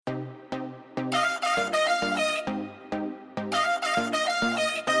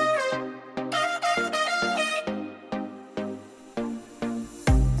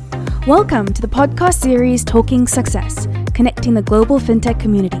Welcome to the podcast series Talking Success, connecting the global fintech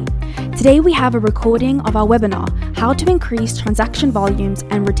community. Today we have a recording of our webinar, How to Increase Transaction Volumes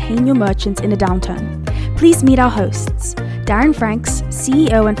and Retain Your Merchants in a Downturn. Please meet our hosts, Darren Franks,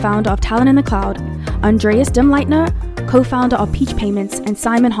 CEO and founder of Talent in the Cloud, Andreas Demleitner, co-founder of Peach Payments, and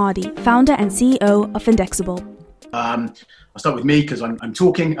Simon Hardy, founder and CEO of Findexible. I'll start with me because I'm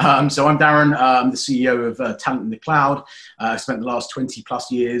talking. So I'm Darren, the CEO of Talent in the Cloud. I spent the last 20 plus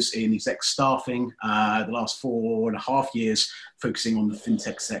years in exec staffing, the last 4.5 years focusing on the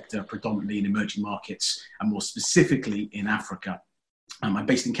fintech sector, predominantly in emerging markets and more specifically in Africa. I'm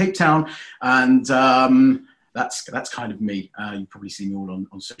based in Cape Town, and that's kind of me. You've probably seen me all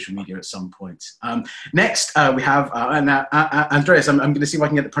on social media at some point. Next, we have Andreas. I'm going to see if I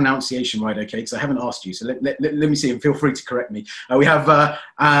can get the pronunciation right, okay? Because I haven't asked you, so let me see, and feel free to correct me. We have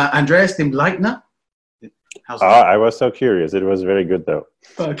Andreas Demleitner. How's that? I was so curious. It was very good, though.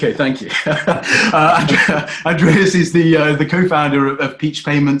 Okay, thank you. Andreas is the co-founder of Peach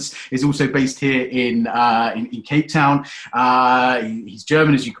Payments. Is also based here in Cape Town. He's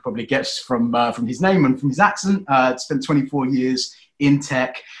German, as you could probably guess from his name and from his accent. Spent 24 years in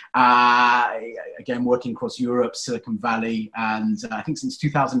tech. Again, working across Europe, Silicon Valley, and I think since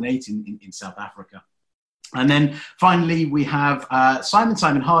 2008 in South Africa. And then finally, we have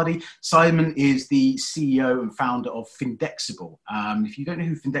Simon Hardy. Simon is the CEO and founder of Findexible. If you don't know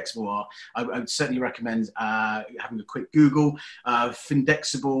who Findexible are, I would certainly recommend having a quick Google.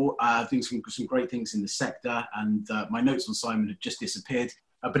 Findexible doing some great things in the sector, and my notes on Simon have just disappeared.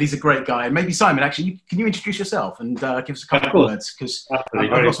 But he's a great guy. And maybe Simon, actually, can you introduce yourself and give us a couple of words? Because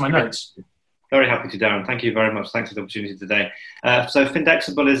I've lost my notes. Very happy to, Darren. Thank you very much. Thanks for the opportunity today. So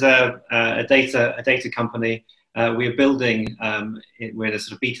Findexible is a data company. We are building, we're in the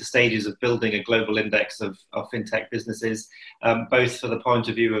sort of beta stages of building a global index of fintech businesses, both for the point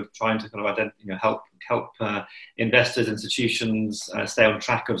of view of trying to kind of help investors, institutions stay on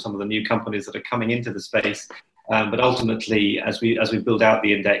track of some of the new companies that are coming into the space. But ultimately, as we build out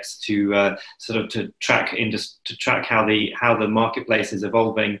the index to track how the marketplace is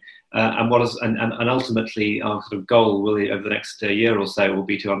evolving, and ultimately our sort of goal will over the next year or so will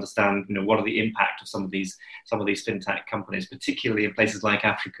be to understand what are the impact of some of these fintech companies, particularly in places like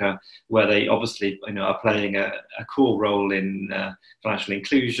Africa, where they obviously are playing a core role in financial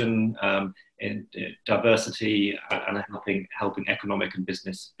inclusion, in diversity, and helping economic and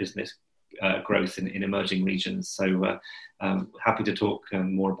business growth in emerging regions. So happy to talk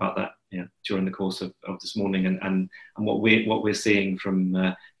more about that during the course of this morning and what we're seeing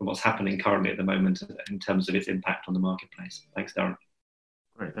from what's happening currently at the moment in terms of its impact on the marketplace. Thanks, Darren.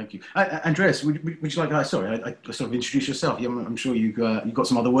 Great, thank you. Andreas, would you like? I sort of introduce yourself. I'm sure you've got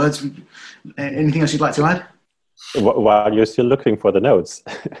some other words. Anything else you'd like to add? While you're still looking for the notes.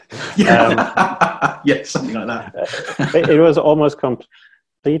 Yeah, something like that. It was almost complete.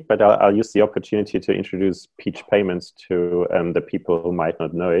 But I'll use the opportunity to introduce Peach Payments to the people who might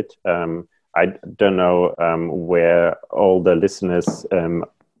not know it. I don't know where all the listeners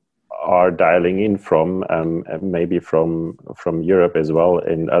are dialing in from, maybe from Europe as well,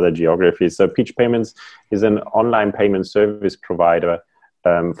 in other geographies. So Peach Payments is an online payment service provider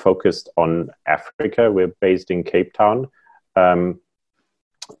focused on Africa. We're based in Cape Town.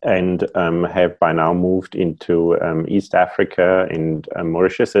 And have by now moved into East Africa and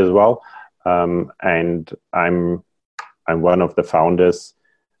Mauritius as well. And I'm one of the founders,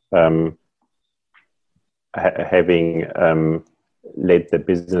 having led the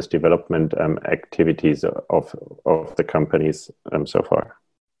business development activities of the companies so far.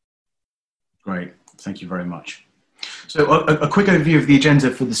 Great, thank you very much. So a quick overview of the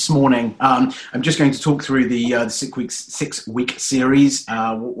agenda for this morning. I'm just going to talk through the 6 week series,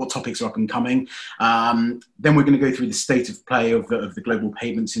 what topics are up and coming. Then we're going to go through the state of play of the global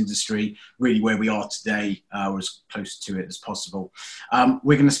payments industry, really where we are today, or as close to it as possible.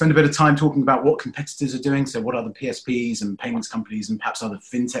 We're going to spend a bit of time talking about what competitors are doing, so what other PSPs and payments companies and perhaps other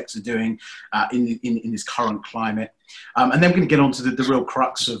fintechs are doing in this current climate. And then we're going to get on to the real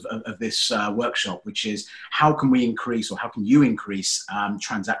crux of this workshop, which is how can we increase, or how can you increase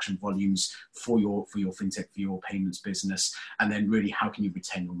transaction volumes for your fintech, for your payments business, and then really how can you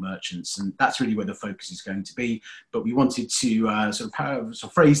retain your merchants? And that's really where the focus is going to be. But we wanted to sort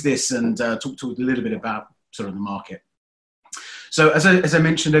of phrase this and talk a little bit about sort of the market. So as I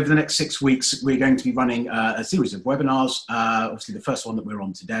mentioned, over the next 6 weeks, we're going to be running a series of webinars. Obviously, the first one that we're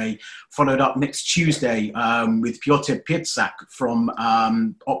on today, followed up next Tuesday with Piotr Pietrzak from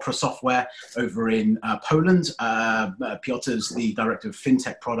Opera Software over in Poland. Piotr's the director of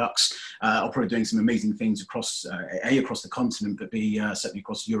fintech products. Opera are doing some amazing things across across the continent, but certainly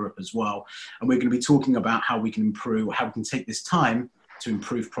across Europe as well. And we're going to be talking about how we can improve, how we can take this time to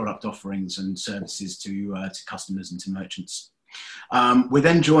improve product offerings and services to customers and to merchants. We're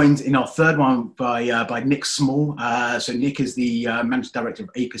then joined in our third one by Nick Small. So Nick is the Managing Director of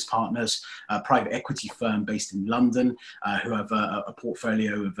Apis Partners, a private equity firm based in London, who have a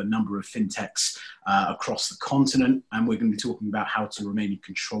portfolio of a number of fintechs across the continent. And we're going to be talking about how to remain in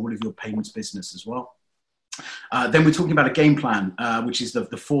control of your payments business as well. Then we're talking about a game plan, which is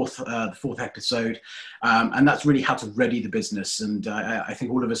the fourth episode, and that's really how to ready the business. And I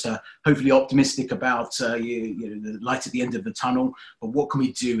think all of us are hopefully optimistic about the light at the end of the tunnel. But what can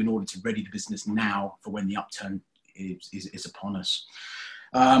we do in order to ready the business now for when the upturn is upon us?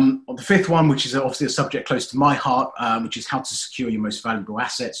 On the fifth one, which is obviously a subject close to my heart, which is how to secure your most valuable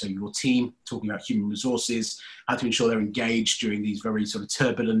assets, so your team, talking about human resources, how to ensure they're engaged during these very sort of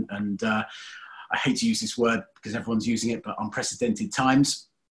turbulent and I hate to use this word because everyone's using it, but unprecedented times.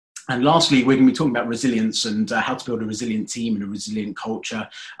 And lastly, we're going to be talking about resilience and how to build a resilient team and a resilient culture.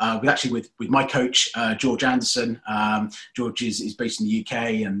 With my coach, George Anderson. George is based in the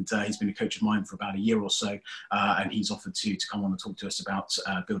UK and he's been a coach of mine for about a year or so. And he's offered to come on and talk to us about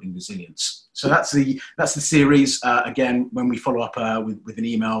building resilience. So that's the series. Again, when we follow up with an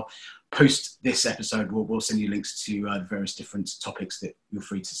email, post this episode, we'll send you links to the various different topics that you're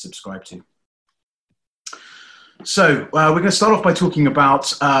free to subscribe to. So we're going to start off by talking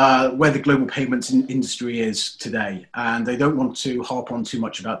about where the global payments industry is today. And I don't want to harp on too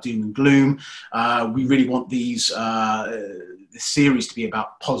much about doom and gloom. We really want this series to be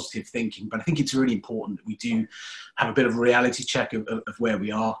about positive thinking, but I think it's really important that we do have a bit of a reality check of where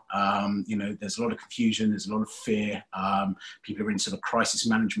we are. There's a lot of confusion, there's a lot of fear. People are in sort of crisis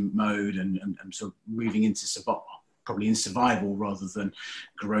management mode and sort of moving into probably in survival rather than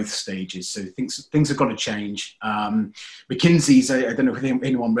growth stages. So things have got to change. McKinsey's, I don't know if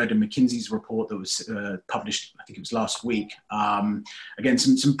anyone read McKinsey's report that was published, I think it was last week. Again,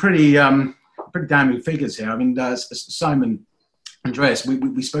 some pretty damning figures here. I mean, Simon, Andreas,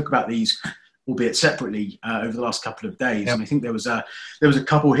 we spoke about these, albeit separately, over the last couple of days. Yep. And I think there was a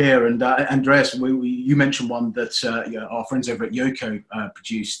couple here. And Andreas, you mentioned one that our friends over at Yoco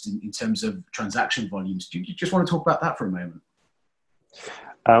produced in terms of transaction volumes. Do you just want to talk about that for a moment?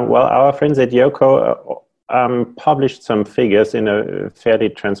 Well, our friends at Yoco published some figures in a fairly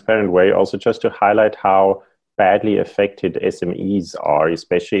transparent way, also just to highlight how badly affected SMEs are,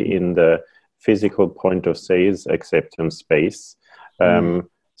 especially in the physical point of sales acceptance space.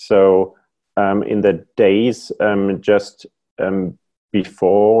 In the days just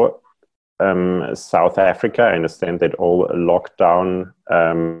before South Africa, I understand that all lockdown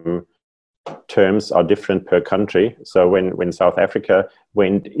terms are different per country. So when South Africa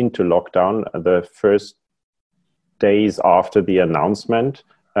went into lockdown, the first days after the announcement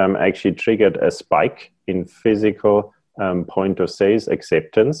actually triggered a spike in physical point of sales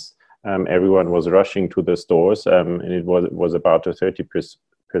acceptance. Everyone was rushing to the stores, and it was about a 30%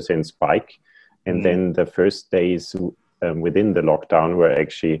 spike. And then the first days within the lockdown were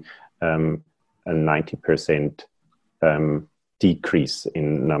actually a 90% decrease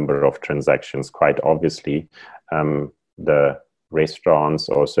in number of transactions. Quite obviously, the restaurants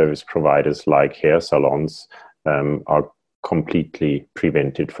or service providers like hair salons are completely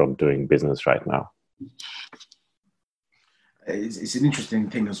prevented from doing business right now. It's an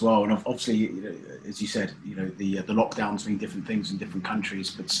interesting thing as well, and obviously, as you said, the lockdowns mean different things in different countries.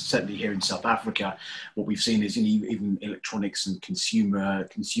 But certainly here in South Africa, what we've seen is even electronics and consumer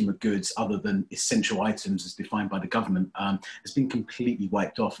goods, other than essential items as defined by the government, has been completely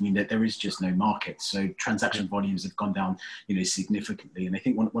wiped off. I mean, there is just no market, so transaction volumes have gone down, significantly. And I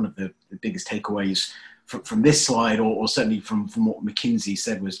think one of the biggest takeaways from this slide, or certainly from what McKinsey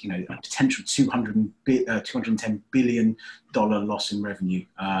said, was a potential $210 billion loss in revenue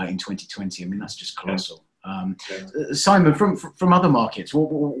in 2020. I mean, that's just colossal. Simon, from other markets,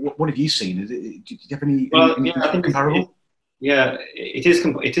 what have you seen? Do you have anything comparable?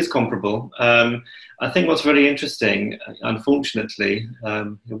 It is comparable. I think what's very interesting, unfortunately,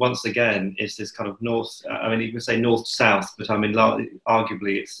 once again, is this kind of north. I mean, you can say north-south, but I mean,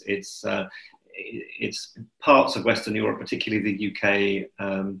 arguably, it's parts of Western Europe, particularly the UK,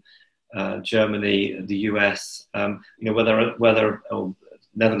 Germany, the US, where there are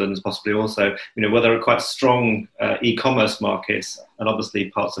Netherlands possibly also, where there are quite strong e-commerce markets, and obviously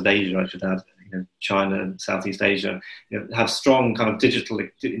parts of Asia, I should add, China and Southeast Asia, have strong kind of digital,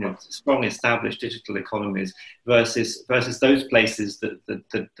 strong established digital economies versus those places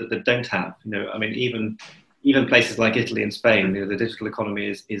that don't have. Even places like Italy and Spain, the digital economy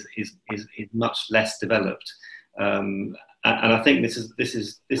is much less developed. And I think this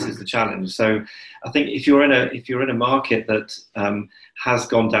is the challenge. So I think if you're in a market that has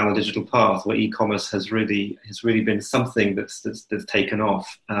gone down a digital path, where e-commerce has really been something that's taken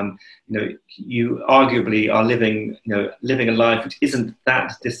off, you arguably are living a life which isn't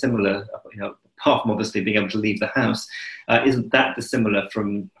that dissimilar. Apart from obviously being able to leave the house, isn't that dissimilar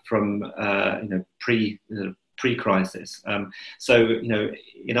from pre-crisis. So,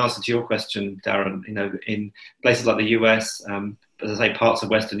 in answer to your question, Darren, in places like the US, as I say, parts of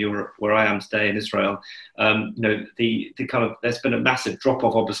Western Europe, where I am today in Israel, there's been a massive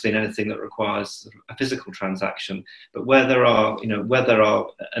drop-off, obviously, in anything that requires a physical transaction. But where there are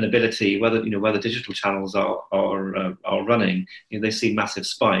an ability, whether digital channels are running, they see massive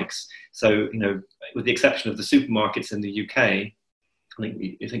spikes. So, with the exception of the supermarkets in the UK, I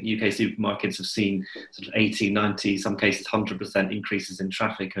think UK supermarkets have seen sort of 80, 90, some cases 100% increases in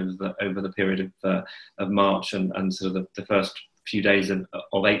traffic over the period of March and sort of the first few days of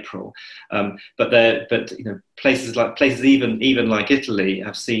April. But places even like Italy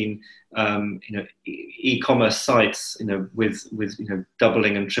have seen e-commerce sites with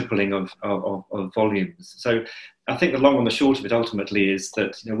doubling and tripling of volumes. So I think the long and the short of it ultimately is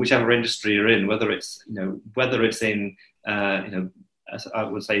that whichever industry you're in, whether it's in as I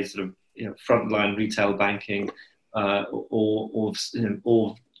would say, sort of frontline retail banking or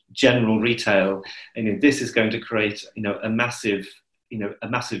general retail, this is going to create a massive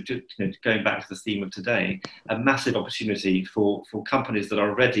going back to the theme of today, a massive opportunity for companies that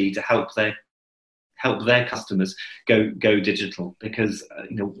are ready to help their customers go digital, because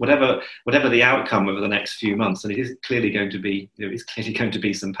whatever the outcome over the next few months, and it is clearly going to be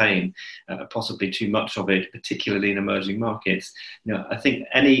some pain, possibly too much of it, particularly in emerging markets. I think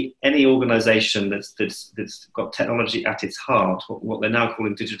any organisation that's got technology at its heart, what they're now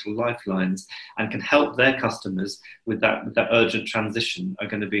calling digital lifelines, and can help their customers with that urgent transition, are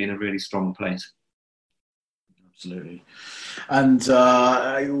going to be in a really strong place. Absolutely, and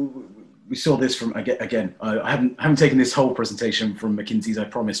we saw this from, again, I haven't taken this whole presentation from McKinsey's, I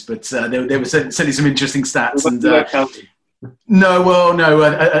promise, but there were certainly some interesting stats.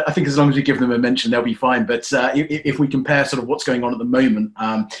 I think as long as we give them a mention, they'll be fine. But if we compare sort of what's going on at the moment,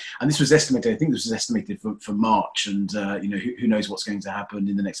 and this was estimated, I think this was estimated for March, and who knows what's going to happen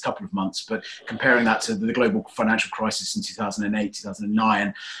in the next couple of months. But comparing that to the global financial crisis in 2008,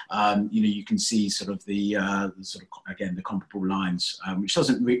 2009, you can see sort of the comparable lines, which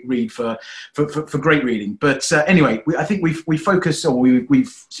doesn't read for great reading. But anyway, I think we've focused, or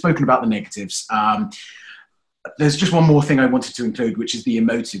we've spoken about the negatives. There's just one more thing I wanted to include, which is the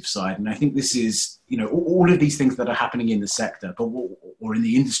emotive side. And I think this is, all of these things that are happening in the sector, or in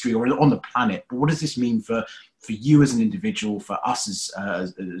the industry, or on the planet. But what does this mean for you as an individual, for us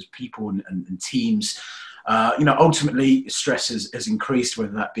as people and teams? Ultimately, stress has increased,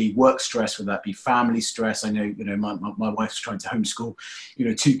 whether that be work stress, whether that be family stress. I know, my wife's trying to homeschool,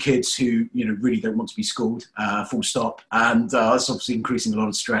 2 kids who, really don't want to be schooled, full stop. And that's obviously increasing a lot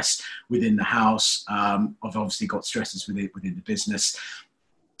of stress within the house. I've obviously got stresses within the business.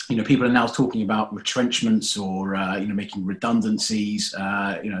 People are now talking about retrenchments or, making redundancies.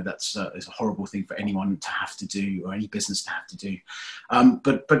 That's is a horrible thing for anyone to have to do, or any business to have to do.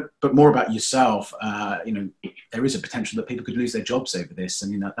 But more about yourself, there is a potential that people could lose their jobs over this. I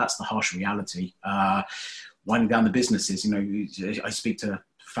mean, that's the harsh reality. Winding down the businesses, I speak to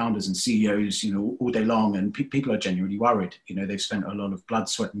founders and CEOs, all day long, and people are genuinely worried. They've spent a lot of blood,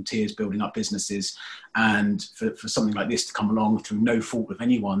 sweat and tears building up businesses, and for something like this to come along through no fault of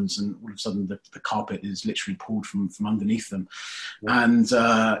anyone's, and all of a sudden the carpet is literally pulled from underneath them. Yeah. And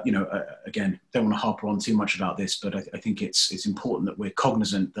again, don't want to harp on too much about this, but I think it's important that we're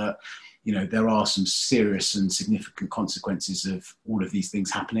cognizant that there are some serious and significant consequences of all of these things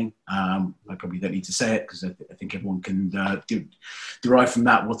happening. I probably don't need to say it, because I think everyone can derive from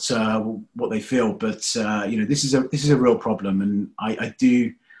that what they feel. But this is a real problem, and I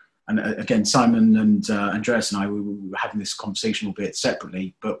do. And again, Simon and Andreas and I, we were having this conversation a bit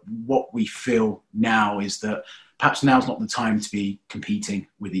separately. But what we feel now is that perhaps now's not the time to be competing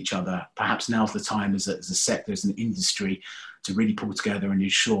with each other. Perhaps now's the time as a sector, as an industry, to really pull together and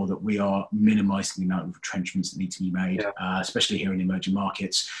ensure that we are minimising the amount of retrenchments that need to be made, especially here in emerging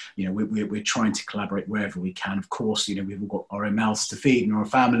markets. We're trying to collaborate wherever we can. Of course, we've all got our own mouths to feed, and our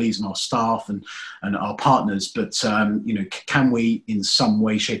families and our staff and our partners. But can we, in some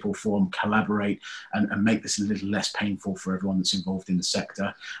way, shape, or form, collaborate and make this a little less painful for everyone that's involved in the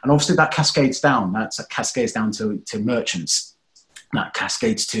sector? And obviously, that cascades down. That cascades down to merchants. That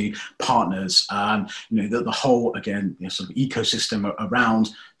cascades to partners. The whole, again, sort of ecosystem around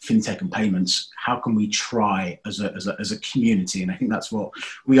fintech and payments. How can we try as a community? And I think that's what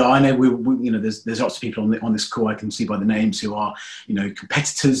we are. I know there's lots of people on this call I can see by the names who are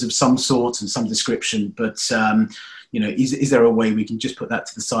competitors of some sort and some description. But is there a way we can just put that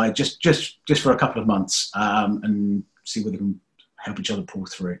to the side just for a couple of months and see whether we can help each other pull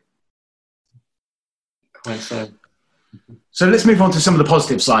through? Quite so. So let's move on to some of the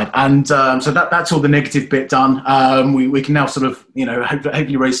positive side, and so that's all the negative bit done. We can now sort of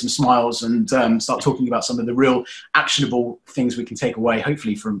hopefully raise some smiles and start talking about some of the real actionable things we can take away,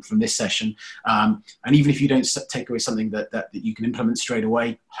 hopefully from this session. And even if you don't take away something that you can implement straight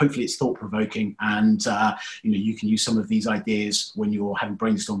away, hopefully it's thought provoking, and you can use some of these ideas when you're having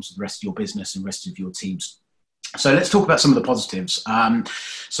brainstorms with the rest of your business and rest of your teams. So let's talk about some of the positives.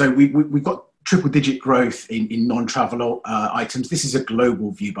 So we've got triple-digit growth in non-travel items. This is a global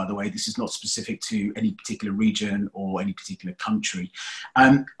view, by the way. This is not specific to any particular region or any particular country.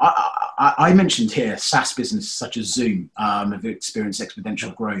 I mentioned here SaaS businesses such as Zoom have experienced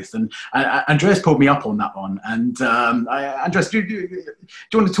exponential growth, and Andreas pulled me up on that one. And Andreas, do you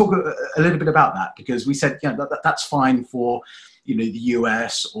want to talk a little bit about that? Because we said, that's fine for the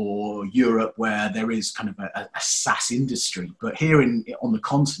US or Europe, where there is kind of a SaaS industry, but here on the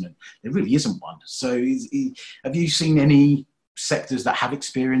continent there really isn't one. So have you seen any sectors that have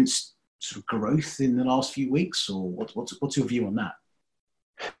experienced sort of growth in the last few weeks, or what's your view on that?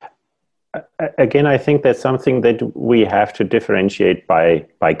 Again, I think that's something that we have to differentiate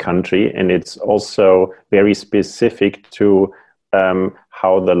by country, and it's also very specific to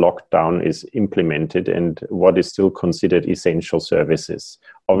how the lockdown is implemented and what is still considered essential services.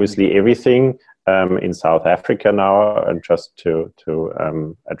 Obviously, everything in South Africa now, and just to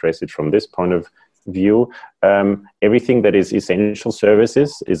address it from this point of view, everything that is essential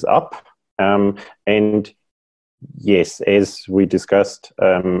services is up. And yes, as we discussed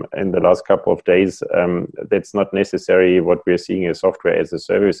in the last couple of days, that's not necessarily what we're seeing as software as a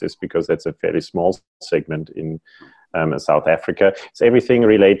services, because that's a fairly small segment in South Africa. It's everything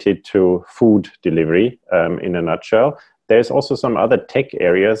related to food delivery in a nutshell. There's also some other tech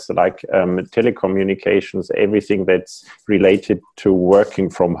areas like telecommunications, everything that's related to working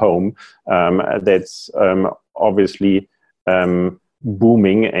from home. That's obviously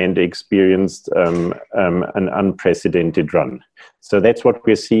booming and experienced an unprecedented run. So that's what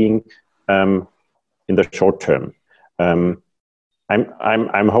we're seeing in the short term.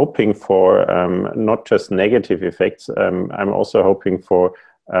 I'm hoping for not just negative effects. I'm also hoping for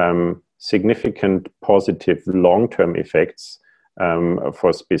significant positive long-term effects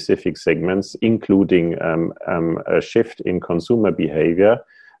for specific segments, including a shift in consumer behavior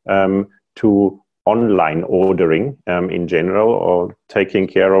to online ordering in general, or taking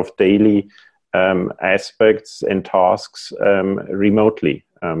care of daily aspects and tasks remotely.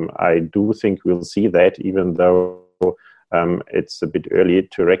 I do think we'll see that, even though it's a bit early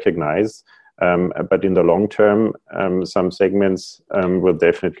to recognize, but in the long term, some segments will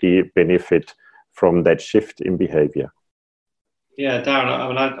definitely benefit from that shift in behavior. Yeah,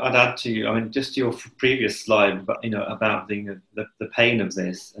 Darren, I'd add to you. Just your previous slide, but about the pain of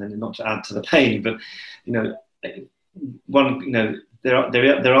this, and not to add to the pain, but there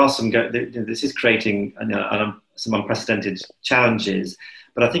are some. This is creating some unprecedented challenges.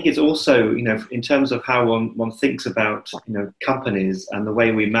 But I think it's also, in terms of how one thinks about, companies and the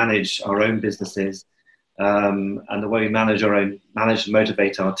way we manage our own businesses, and the way we manage and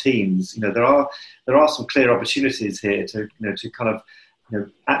motivate our teams. There are some clear opportunities here to kind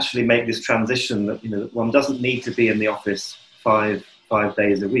of actually make this transition that one doesn't need to be in the office five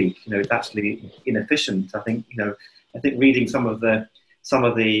days a week. It's actually inefficient. I think reading some of the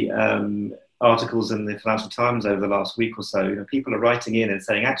articles in the Financial Times over the last week or so, people are writing in and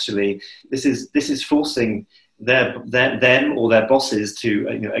saying, actually, this is forcing them or their bosses to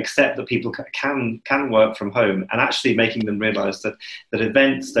accept that people can work from home, and actually making them realise that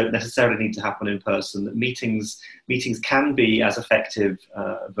events don't necessarily need to happen in person, that meetings can be as effective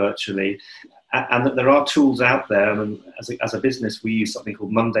virtually, and that there are tools out there. I mean, as a business, we use something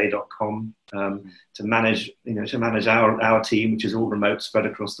called Monday.com to manage our team, which is all remote, spread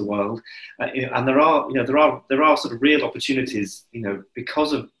across the world. And there are sort of real opportunities,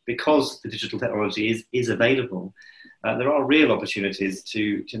 because the digital technology is available. There are real opportunities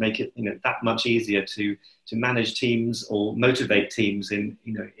to make it that much easier to manage teams or motivate teams in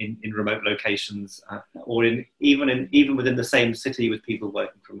remote locations, or even within the same city with people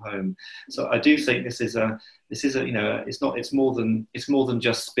working from home. So I do think it's more than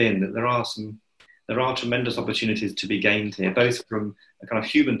just spin. There are tremendous opportunities to be gained here, both from a kind of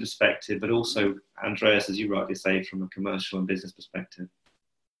human perspective, but also, Andreas, as you rightly say, from a commercial and business perspective.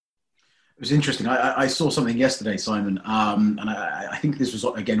 It was interesting. I saw something yesterday, Simon, and I think this was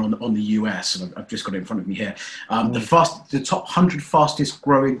again on the US, and I've just got it in front of me here. The top 100 fastest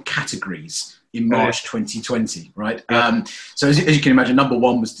growing categories in March 2020, right? Yeah. So as you can imagine, number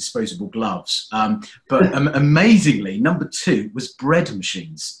one was disposable gloves, but amazingly, number two was bread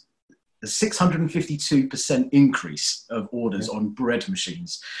machines. A 652% increase of orders on bread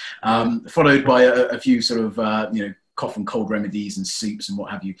machines, followed by a few sort of cough and cold remedies and soups and what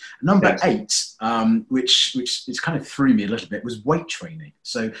have you. Number 8, which kind of threw me a little bit, was weight training.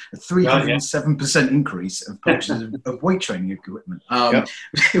 So a 307% increase of purchases of weight training equipment.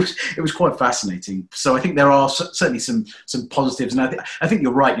 It was quite fascinating. So I think there are certainly some positives, and I think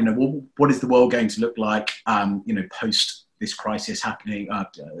you're right. What is the world going to look like? Post this crisis happening,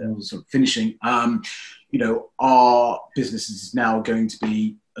 sort of finishing. Are businesses now going to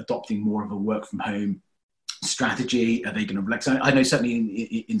be adopting more of a work from home strategy? Are they going to relax? I know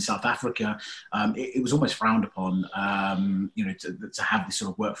certainly in South Africa, it was almost frowned upon, to have this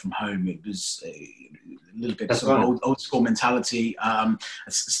sort of work from home. It was a little bit of old school mentality.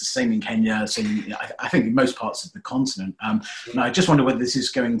 It's the same in Kenya. I think in most parts of the continent. And I just wonder whether this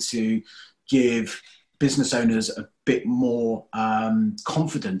is going to give business owners a bit more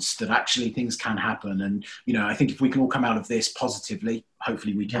confidence that actually things can happen. And, I think if we can all come out of this positively,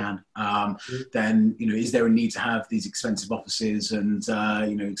 hopefully we can, then, is there a need to have these expensive offices and,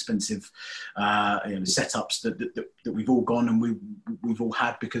 expensive setups that we've all gone and we've all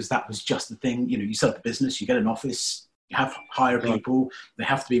had, because that was just the thing. You set up a business, you get an office, you hire people, they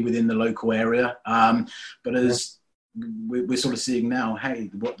have to be within the local area. But as we're sort of seeing now, hey,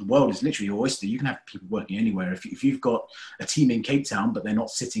 the world is literally your oyster. You can have people working anywhere. If you've got a team in Cape Town, but they're not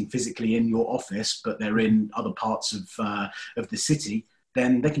sitting physically in your office, but they're in other parts of the city,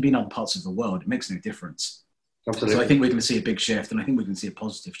 then they can be in other parts of the world. It makes no difference. Absolutely. So I think we're going to see a big shift, and I think we're going to see a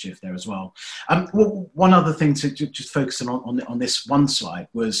positive shift there as well. One other thing to just focus on this one slide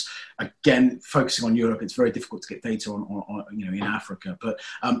was, again, focusing on Europe. It's very difficult to get data on in Africa, but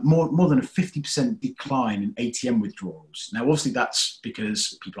more than a 50% decline in ATM withdrawals. Now, obviously, that's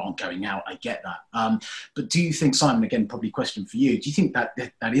because people aren't going out. I get that. But do you think, Simon, again, probably a question for you, do you think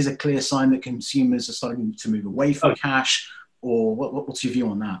that is a clear sign that consumers are starting to move away from cash, or what's your view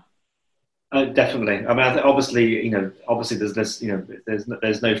on that? Definitely. I mean, obviously, there's this,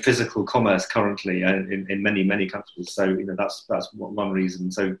 there's no physical commerce currently in many countries. So, that's one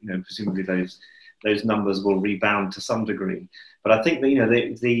reason. So, presumably those numbers will rebound to some degree. But I think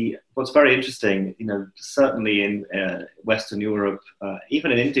that, what's very interesting, certainly in Western Europe,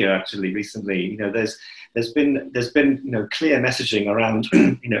 even in India, actually, recently, there's been clear messaging around,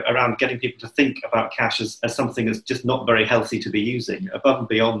 around getting people to think about cash as something that's just not very healthy to be using, above and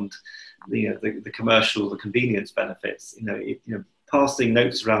beyond the commercial, the convenience benefits. Passing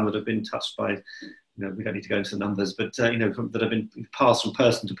notes around that have been touched by, we don't need to go into the numbers, but that have been passed from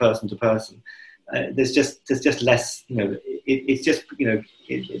person to person to person. There's just less. It's just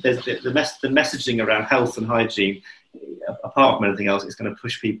there's the messaging around health and hygiene, apart from anything else, is going to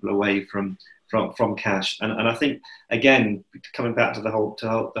push people away from cash. And I think, again, coming back to the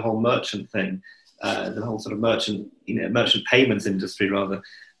whole merchant thing, the whole sort of merchant payments industry rather.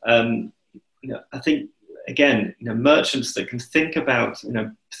 I think, again, merchants that can think about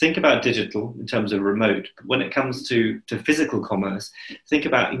digital in terms of remote, but when it comes to physical commerce, think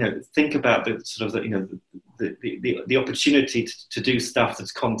about the sort of the opportunity to do stuff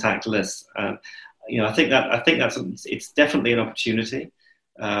that's contactless. I think it's definitely an opportunity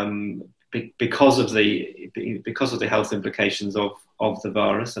because of the health implications of the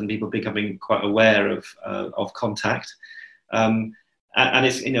virus and people becoming quite aware of contact. And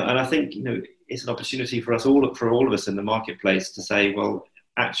it's and I think it's an opportunity for all of us in the marketplace to say, well,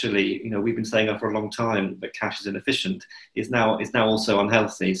 actually, we've been saying that for a long time that cash is inefficient. It's now also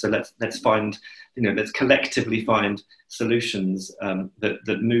unhealthy. So let's find let's collectively find solutions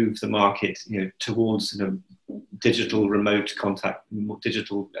that move the market towards digital remote contact,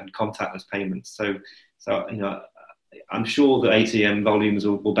 digital and contactless payments. So I'm sure that ATM volumes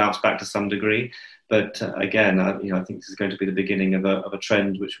will bounce back to some degree, but again, I think this is going to be the beginning of a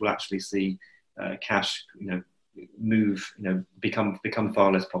trend which will actually see cash, move, become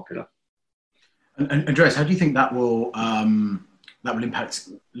far less popular. And Andreas, how do you think that will impact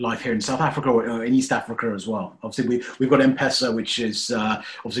life here in South Africa or in East Africa as well? Obviously, we've got M-Pesa, which is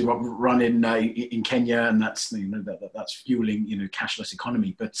obviously run in Kenya, and that's that's fueling cashless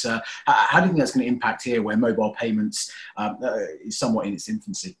economy. But how do you think that's going to impact here, where mobile payments is somewhat in its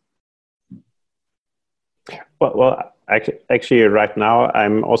infancy? Well, actually, right now,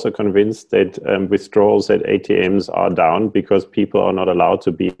 I'm also convinced that withdrawals at ATMs are down because people are not allowed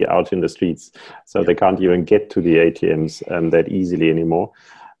to be out in the streets. So they can't even get to the ATMs that easily anymore.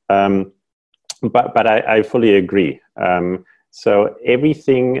 But I fully agree. So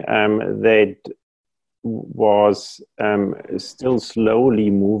everything that was still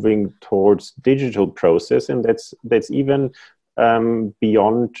slowly moving towards digital process, and that's even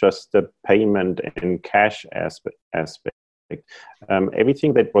beyond just the payment and cash aspect.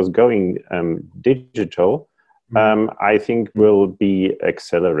 Everything that was going digital, I think will be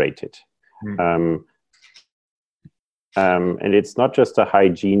accelerated. And it's not just a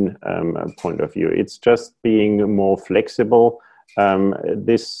hygiene point of view. It's just being more flexible.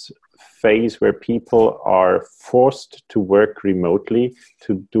 This phase where people are forced to work remotely,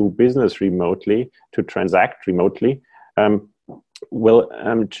 to do business remotely, to transact remotely, will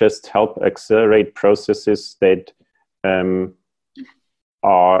just help accelerate processes that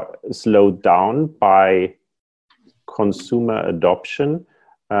are slowed down by consumer adoption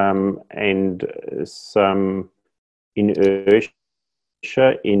and some inertia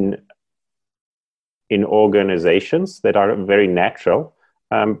in organizations that are very natural.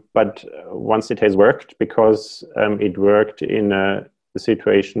 But once it has worked, because it worked in a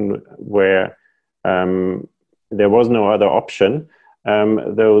situation where there was no other option,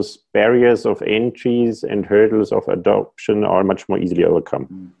 those barriers of entries and hurdles of adoption are much more easily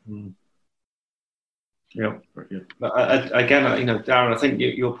overcome. Yeah. But again, Darren, I think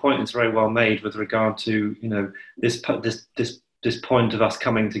your point is very well made with regard to this point of us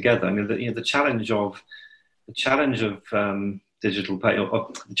coming together. I mean, the challenge of digital pay,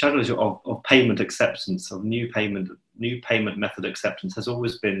 or the challenge of payment acceptance, of new payment method acceptance, has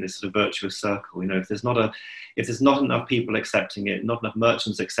always been this sort of virtuous circle. If there's not enough people accepting it, not enough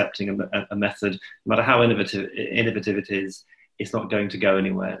merchants accepting a method, no matter how innovative it is, it's not going to go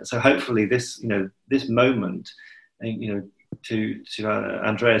anywhere. So hopefully this moment, to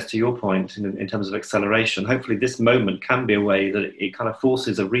Andreas, to your point, in terms of acceleration, hopefully this moment can be a way that it kind of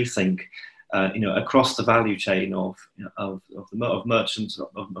forces a rethink, across the value chain of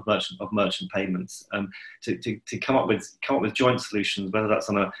merchant payments, to come up with joint solutions, whether that's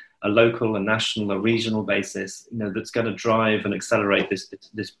on a local, a national, a regional basis, that's going to drive and accelerate this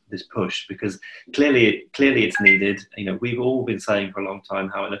push, because clearly it's needed. We've all been saying for a long time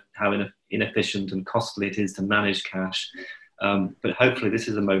how inefficient and costly it is to manage cash, but hopefully this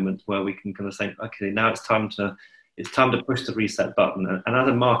is a moment where we can kind of say, okay, now it's time to push the reset button. And as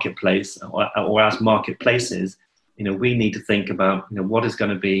a marketplace, or as marketplaces, we need to think about what is going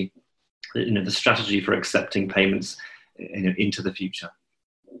to be the strategy for accepting payments into the future.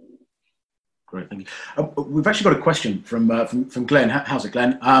 Great, thank you. We've actually got a question from Glenn. How's it,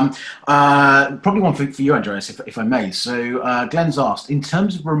 Glenn? Probably one for you, Andreas, if I may. So Glenn's asked, in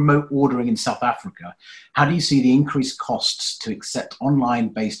terms of remote ordering in South Africa, how do you see the increased costs to accept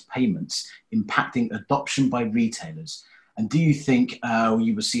online-based payments impacting adoption by retailers? And do you think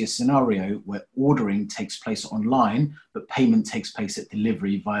you will see a scenario where ordering takes place online, but payment takes place at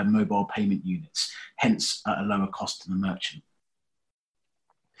delivery via mobile payment units, hence at a lower cost to the merchant?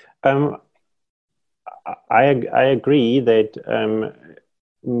 I agree that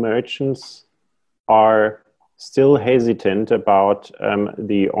merchants are still hesitant about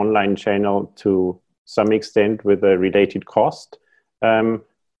the online channel to some extent with a related cost. To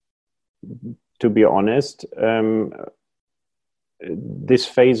be honest, this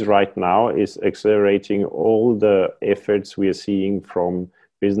phase right now is accelerating all the efforts we are seeing from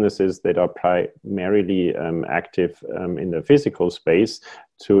businesses that are primarily active in the physical space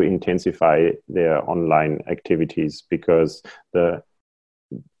to intensify their online activities, because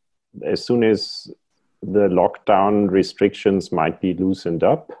as soon as the lockdown restrictions might be loosened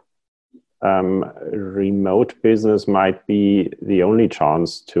up, remote business might be the only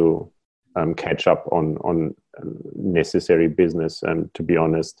chance to catch up on necessary business. And to be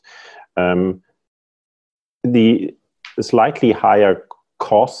honest, the slightly higher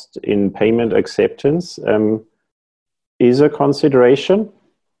cost in payment acceptance is a consideration.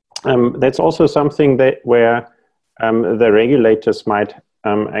 That's also something where the regulators might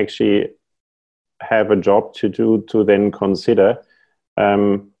actually have a job to do, to then consider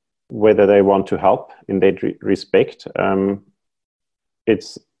whether they want to help in that respect.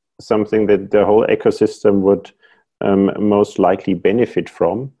 It's something that the whole ecosystem would most likely benefit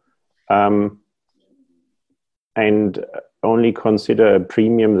from, and only consider a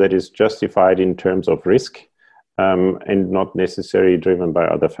premium that is justified in terms of risk and not necessarily driven by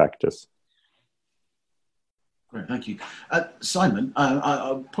other factors. Great, thank you. Simon,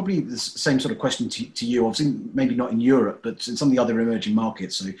 probably the same sort of question to you, obviously maybe not in Europe, but in some of the other emerging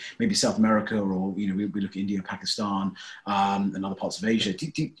markets, so maybe South America, or we look at India, Pakistan, and other parts of Asia. Do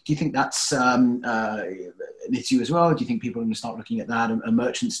you think that's an issue as well? Do you think people are going to start looking at that? Are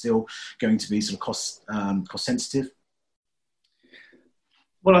merchants still going to be sort of cost sensitive?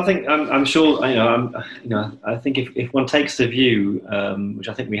 Well, I think I'm sure. I think if one takes the view, which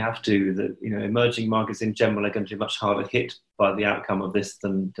I think we have to, that emerging markets in general are going to be much harder hit by the outcome of this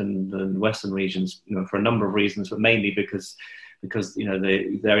than Western regions. For a number of reasons, but mainly because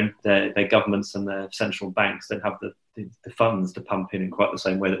their governments and their central banks don't have the funds to pump in quite the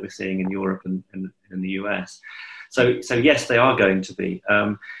same way that we're seeing in Europe and in the US. So yes, they are going to be.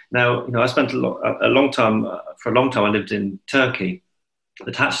 Now, I spent for a long time. I lived in Turkey.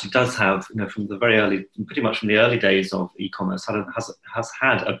 That actually does have, from the very early, pretty much from the early days of e-commerce, has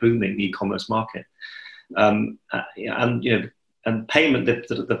had a booming e-commerce market, and payment.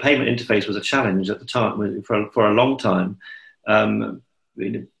 The payment interface was a challenge at the time for a long time,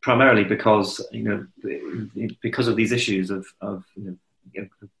 primarily because of these issues of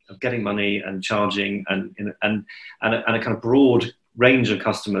getting money and charging and a kind of broad range of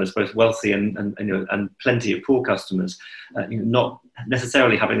customers, both wealthy and plenty of poor customers, not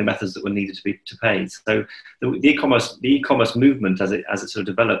necessarily having the methods that were needed to pay. So the e-commerce movement, as it sort of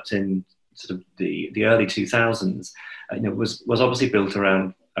developed in sort of the early 2000s, was obviously built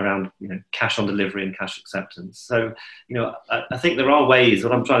around cash on delivery and cash acceptance. So I think there are ways.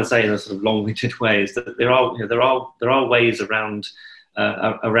 What I'm trying to say in a sort of long-winded way is that there are ways around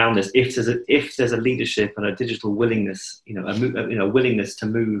this, if there's a leadership and a digital willingness, a willingness to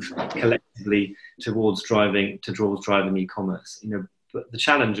move collectively towards driving e-commerce. But the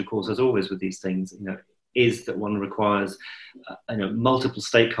challenge, of course, as always with these things, is that one requires multiple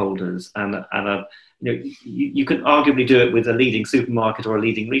stakeholders, and you can arguably do it with a leading supermarket or a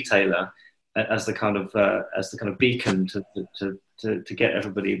leading retailer as the kind of beacon to get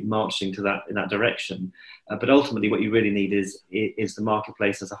everybody marching in that direction. But ultimately, what you really need is the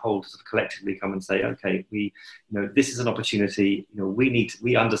marketplace as a whole to sort of collectively come and say, okay, this is an opportunity.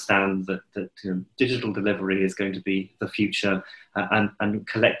 We understand that digital delivery is going to be the future, and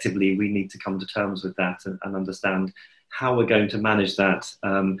collectively we need to come to terms with that and understand how we're going to manage that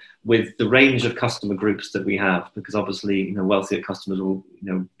with the range of customer groups that we have, because obviously wealthier customers will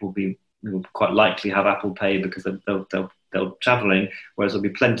be quite likely have Apple Pay because they're traveling, whereas there'll be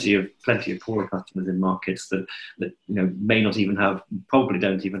plenty of poorer customers in markets that may not even probably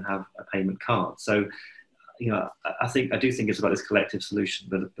don't even have a payment card. So I do think it's about this collective solution,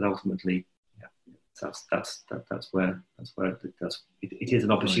 but ultimately, that's where it is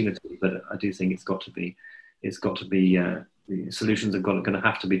an opportunity. But I do think it's got to be the solutions are going to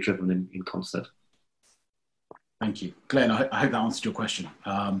have to be driven in concert. Thank you, Glenn. I hope that answered your question.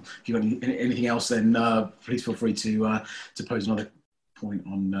 If you've got anything else, then please feel free to pose another point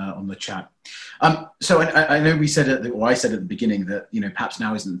on the chat. So I know we said I said at the beginning that perhaps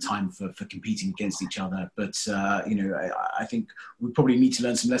now isn't the time for competing against each other, but I think we probably need to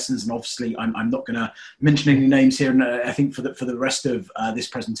learn some lessons. And obviously, I'm not going to mention any names here. And I think for the rest of this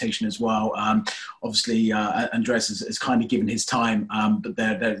presentation as well, obviously Andreas has kind of given his time, but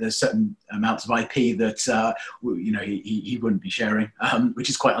there's certain amounts of IP that he wouldn't be sharing, which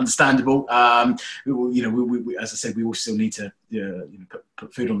is quite understandable. We, as I said, we all still need to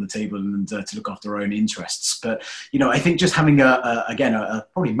put food on the table and to look after our own interests. But I think just having a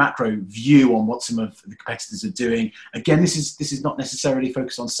probably macro view on what some of the competitors are doing. Again, this is not necessarily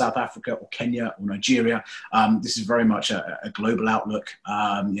focused on South Africa or Kenya or Nigeria. This is very much a global outlook.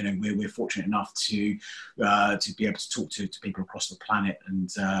 We're fortunate enough to be able to talk to people across the planet and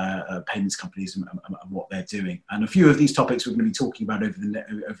payments companies and what they're doing. And a few of these topics we're going to be talking about over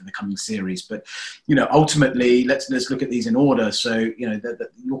the coming series. But ultimately, let's look at these in order. So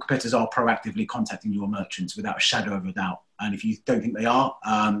your competitors are proactively contacting your merchants without a shadow of a doubt. And if you don't think they are,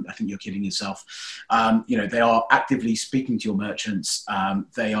 I think you're kidding yourself. They are actively speaking to your merchants.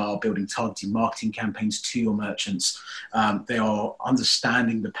 They are building targeted marketing campaigns to your merchants. They are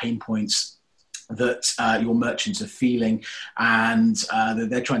understanding the pain points that your merchants are feeling, and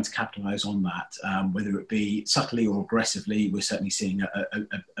they're trying to capitalize on that, whether it be subtly or aggressively. We're certainly seeing a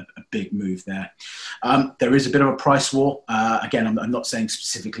big move there. There is a bit of a price war. Again, I'm not saying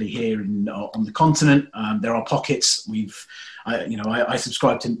specifically here on the continent. There are pockets. I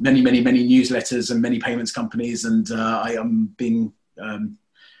subscribe to many newsletters and many payments companies, and I am being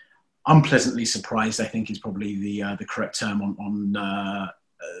unpleasantly surprised, I think is probably the correct term on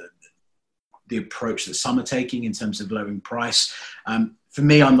the approach that some are taking in terms of lowering price. For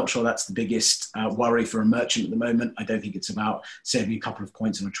me, I'm not sure that's the biggest worry for a merchant at the moment. I don't think it's about saving a couple of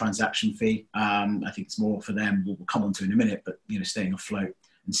points on a transaction fee. I think it's more for them, we'll come on to in a minute, but staying afloat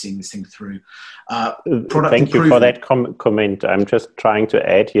and seeing this thing through. Thank you for that comment. I'm just trying to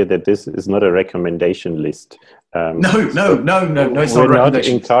add here that this is not a recommendation list. No, it's not we're not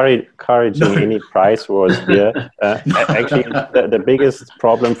encouraging any price wars here. Actually, the biggest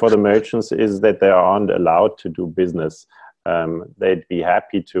problem for the merchants is that they aren't allowed to do business. They'd be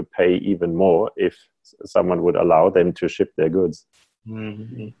happy to pay even more if someone would allow them to ship their goods.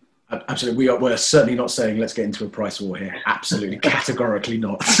 Mm-hmm. Absolutely, we're certainly not saying let's get into a price war here. Absolutely, categorically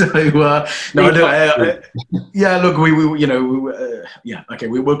not. So we'll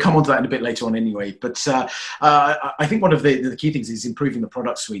come on to that in a bit later on anyway. But I think one of the key things is improving the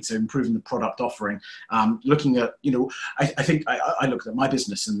product suite, so improving the product offering. Looking at I think I looked at my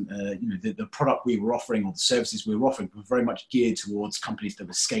business, and the product we were offering or the services we were offering were very much geared towards companies that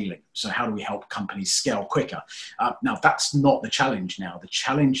were scaling. So how do we help companies scale quicker? Now that's not the challenge now. The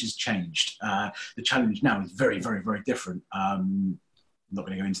challenge is changed. The challenge now is very, very, very different. I'm not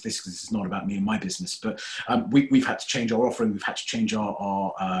going to go into this because it's not about me and my business, but we've had to change our offering. We've had to change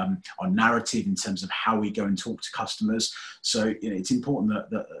our narrative in terms of how we go and talk to customers. So it's important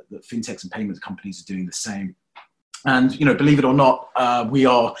that fintechs and payments companies are doing the same. And believe it or not,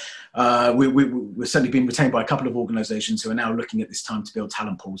 we're certainly being retained by a couple of organisations who are now looking at this time to build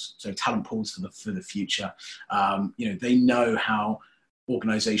talent pools. So talent pools for the future. They know how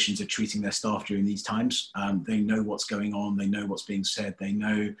organizations are treating their staff during these times. They know what's going on. They know what's being said. They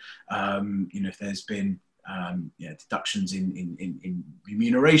know, if there's been deductions in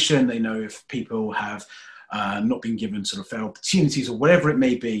remuneration. They know if people have not been given sort of fair opportunities or whatever it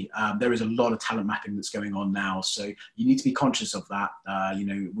may be. There is a lot of talent mapping that's going on now. So you need to be conscious of that.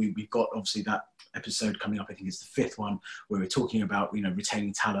 We've got obviously that episode coming up, I think it's the 5th one, where we're talking about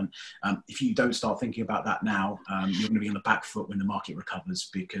retaining talent. If you don't start thinking about that now, you're going to be on the back foot when the market recovers,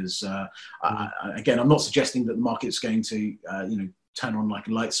 because again, I'm not suggesting that the market's going to turn on like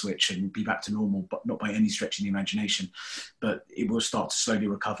a light switch and be back to normal, but not by any stretch of the imagination. But it will start to slowly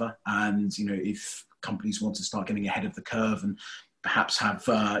recover, and if companies want to start getting ahead of the curve and perhaps have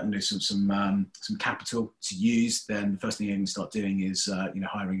some capital to use, then the first thing you're going to start doing is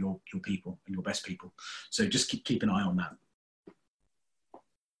hiring your people and your best people. So just keep an eye on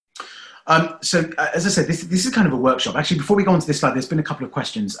that. So as I said, this is kind of a workshop. Actually, before we go on to this slide, there's been a couple of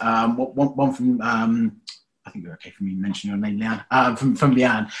questions. One from I think you're okay for me mentioning your name, Leanne, from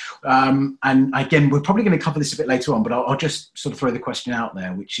Leanne. And again, we're probably going to cover this a bit later on, but I'll just sort of throw the question out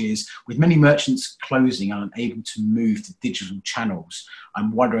there, which is, with many merchants closing and unable to move to digital channels,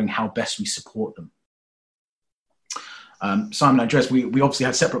 I'm wondering how best we support them. Simon, Andreas, we obviously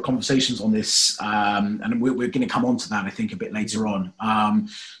had separate conversations on this, and we're going to come on to that, I think, a bit later on.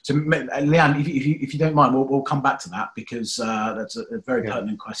 So, Leanne, if you don't mind, we'll come back to that, because that's a very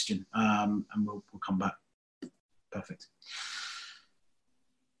pertinent question, and we'll come back. Perfect.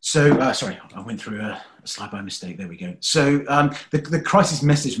 So, sorry, I went through a slide by mistake. There we go. So the crisis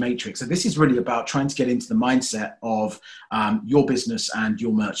message matrix. So this is really about trying to get into the mindset of your business and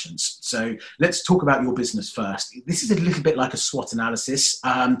your merchants. So let's talk about your business first. This is a little bit like a SWOT analysis,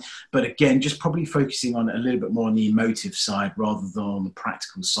 but again, just probably focusing on a little bit more on the emotive side rather than on the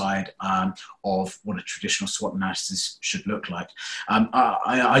practical side of what a traditional SWOT analysis should look like.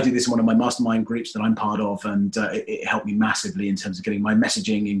 I do this in one of my mastermind groups that I'm part of, and it helped me massively in terms of getting my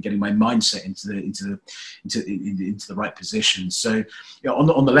messaging and getting my mindset into the right position. So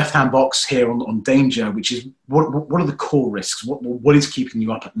on the left hand box here on danger, which is what are the core risks, what is keeping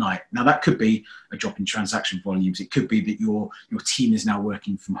you up at night. Now that could be a drop in transaction volumes, it could be that your team is now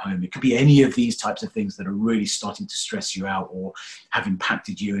working from home, it could be any of these types of things that are really starting to stress you out or have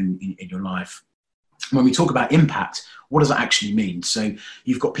impacted you in your life. When we talk about impact, what does that actually mean? So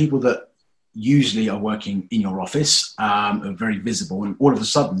you've got people that usually are working in your office, are very visible, and all of a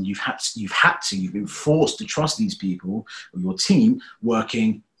sudden you've been forced to trust these people or your team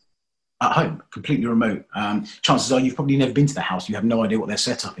working at home, completely remote. Chances are you've probably never been to their house. You have no idea what their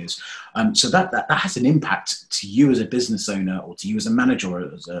setup is. So that has an impact to you as a business owner, or to you as a manager,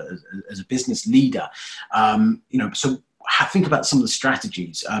 or as a business leader. So think about some of the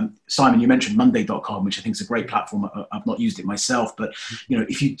strategies. Simon, you mentioned Monday.com, which I think is a great platform. I've not used it myself, but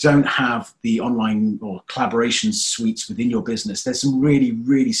if you don't have the online or collaboration suites within your business, there's some really,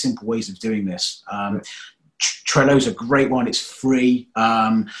 really simple ways of doing this. Trello's a great one. It's free.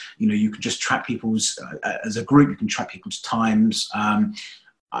 You can just track people's, as a group, you can track people's times.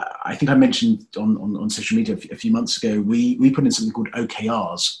 I think I mentioned on social media a few months ago, we put in something called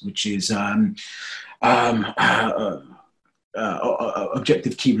OKRs, which is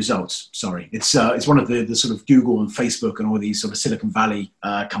objective key results. Sorry, it's one of the sort of Google and Facebook and all these sort of Silicon Valley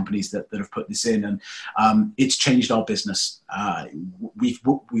companies that have put this in, and it's changed our business. We've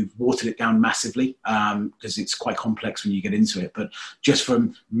watered it down massively because it's quite complex when you get into it. But just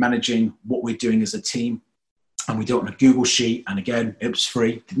from managing what we're doing as a team, and we do it on a Google sheet, and again, it was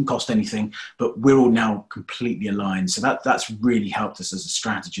free, didn't cost anything, but we're all now completely aligned. So that's really helped us as a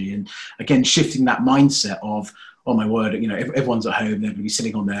strategy. And again, shifting that mindset of, oh my word, everyone's at home, they're going to be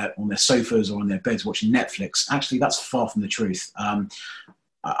sitting on their sofas or on their beds watching Netflix. Actually, that's far from the truth.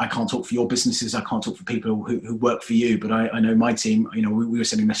 I can't talk for your businesses. I can't talk for people who work for you, but I know my team, we were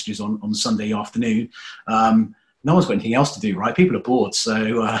sending messages on Sunday afternoon. No one's got anything else to do, right? People are bored. So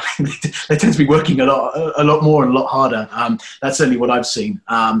they tend to be working a lot more and a lot harder. That's certainly what I've seen.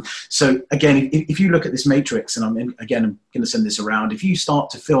 So again, if you look at this matrix, and I'm going to send this around, if you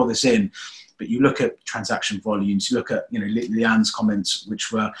start to fill this in, but you look at transaction volumes, you look at, Leanne's comments,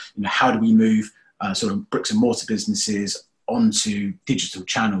 which were, how do we move sort of bricks and mortar businesses onto digital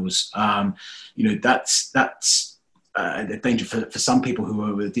channels? That's a danger for some people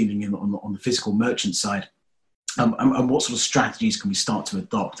who are dealing on the physical merchant side. And what sort of strategies can we start to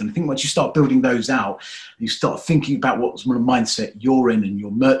adopt? And I think once you start building those out, you start thinking about what sort of mindset you're in and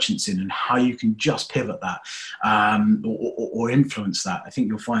your merchants in, and how you can just pivot that or influence that. I think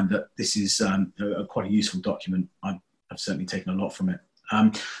you'll find that this is quite a useful document. I've certainly taken a lot from it.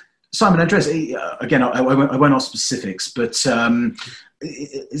 Simon, Andreas, again, I won't ask specifics, but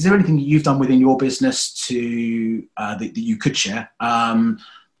is there anything you've done within your business that you could share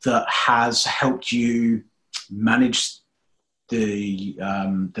that has helped you manage the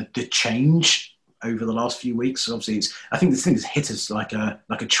change over the last few weeks? Obviously, I think this thing has hit us like a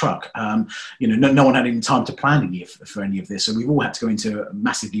truck. No one had any time to plan for any of this, so we've all had to go into a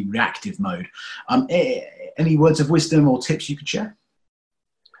massively reactive mode. Any words of wisdom or tips you could share?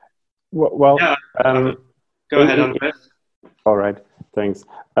 Well, go ahead, Andreas. All right, thanks.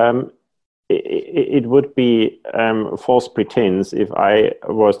 It would be false pretense if I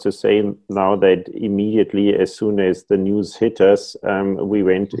was to say now that immediately, as soon as the news hit us, we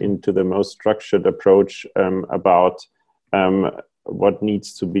went into the most structured approach about what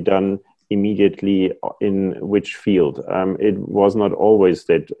needs to be done immediately in which field. It was not always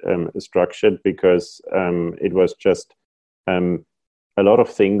that structured, because it was just a lot of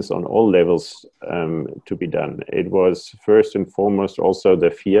things on all levels to be done. It was first and foremost also the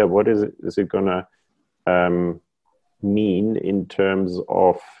fear. What is it going to mean in terms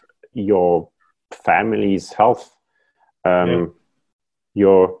of your family's health,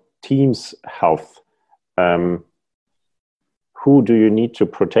 your team's health? Who do you need to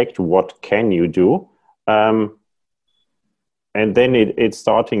protect? What can you do? And then it's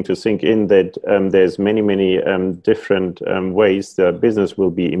starting to sink in that there's many different ways the business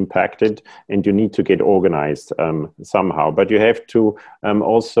will be impacted, and you need to get organized somehow. But you have to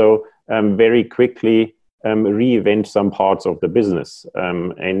also very quickly reinvent some parts of the business.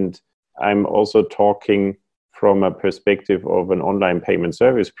 And I'm also talking from a perspective of an online payment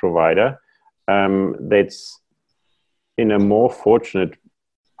service provider that's in a more fortunate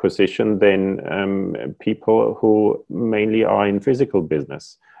position than people who mainly are in physical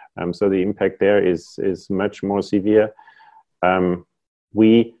business. So the impact there is much more severe.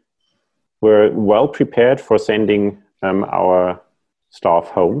 We were well prepared for sending our staff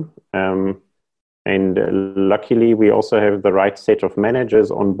home. And luckily, we also have the right set of managers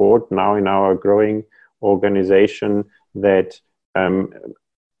on board now in our growing organization that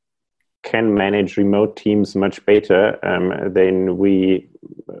can manage remote teams much better than we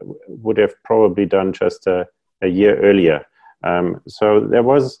would have probably done just a year earlier. So there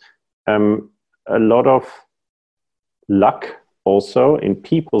was a lot of luck also in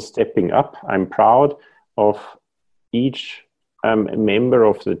people stepping up. I'm proud of each member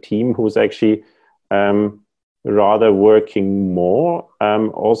of the team who's actually rather working more,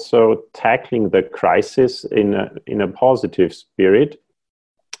 also tackling the crisis in a positive spirit.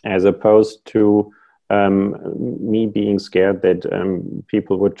 as opposed to me being scared that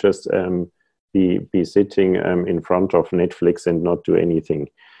people would just be sitting in front of Netflix and not do anything.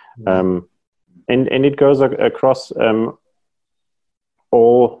 And it goes across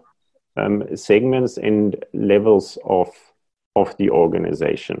all segments and levels of the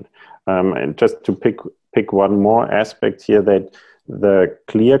organization. And just to pick one more aspect here, that the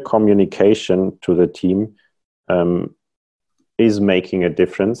clear communication to the team is making a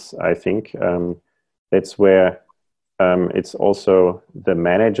difference, I think. That's where it's also the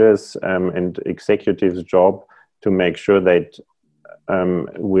managers and executives' job to make sure that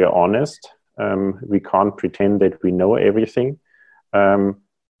we're honest. We can't pretend that we know everything.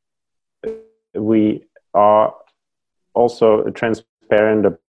 We are also transparent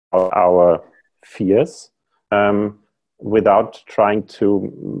about our fears without trying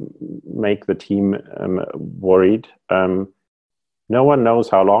to make the team worried. No one knows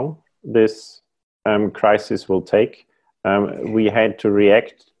how long this crisis will take. We had to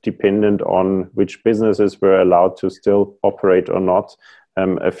react dependent on which businesses were allowed to still operate or not,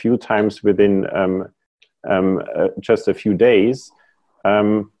 a few times within just a few days.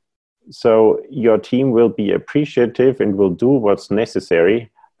 So your team will be appreciative and will do what's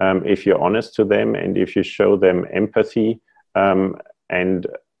necessary if you're honest to them and if you show them empathy and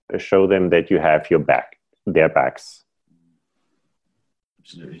show them that you have their backs.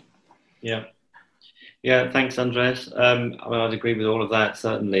 Absolutely. Yeah. Yeah, thanks, Andreas. I'd agree with all of that,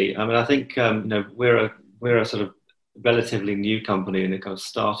 certainly. I think we're a sort of relatively new company in a kind of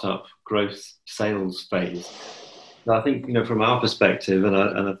startup growth sales phase. So I think from our perspective, and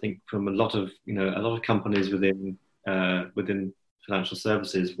I think from a lot of companies within financial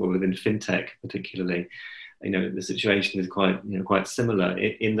services or within fintech particularly, the situation is quite similar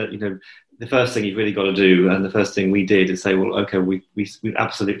in that the first thing you've really got to do, and the first thing we did, is say, well, okay, we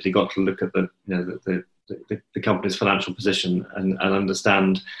absolutely got to look at the company's financial position and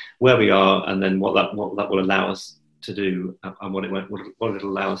understand where we are, and then what that will allow us to do, and what it'll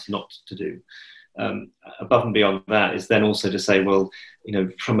allow us not to do. Above and beyond that is then also to say, well,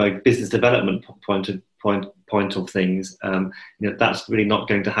 from a business development point of things, that's really not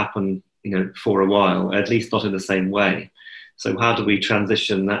going to happen, for a while, at least not in the same way. So how do we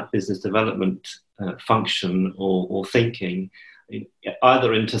transition that business development function or thinking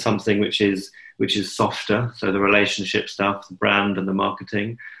either into something which is softer, so the relationship stuff, the brand and the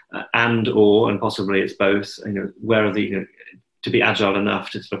marketing, and possibly it's both. Where are the to be agile enough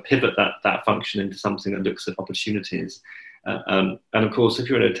to sort of pivot that function into something that looks at opportunities. And of course, if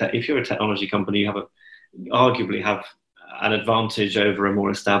you're a technology company, you arguably have an advantage over a more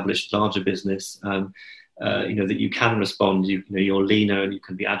established, larger business. That you can respond. You're leaner and you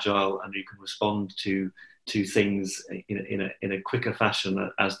can be agile and you can respond to things in a quicker fashion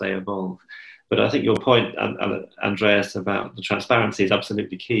as they evolve. But I think your point, Andreas, about the transparency is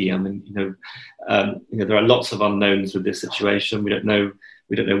absolutely key. There are lots of unknowns with this situation. We don't know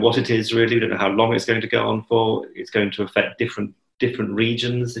what it is really. We don't know how long it's going to go on for. It's going to affect different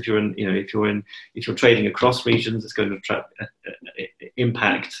regions. If you're trading across regions, it's going to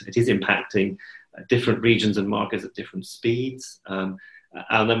impact. It is impacting different regions and markets at different speeds.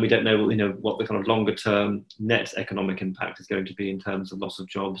 And then we don't know, what the kind of longer term net economic impact is going to be in terms of loss of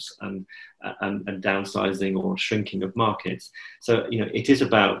jobs and downsizing or shrinking of markets. So, it is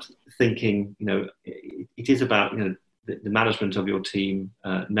about thinking, it is about, the management of your team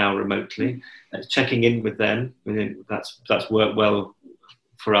now remotely, checking in with them. That's worked well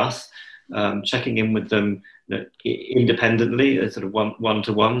for us. Checking in with them independently, sort of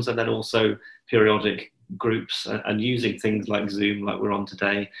one-to-ones, and then also periodic groups, and using things like Zoom, like we're on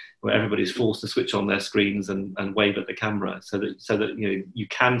today, where everybody's forced to switch on their screens and wave at the camera, so that you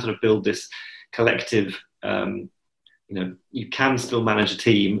can sort of build this collective. You can still manage a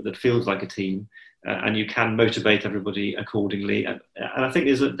team that feels like a team, and you can motivate everybody accordingly. And I think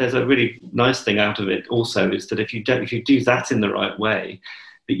there's a really nice thing out of it also, is that if you do that in the right way,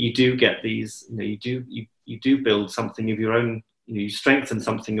 that you do get these. You do build something of your own. You strengthen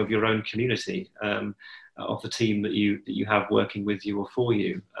something of your own community. Of the team that you have working with you or for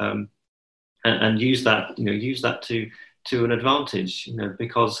you, and use that to an advantage,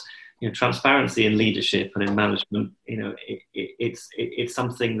 because transparency in leadership and in management, it's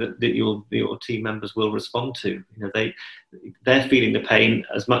something that your team members will respond to. They're feeling the pain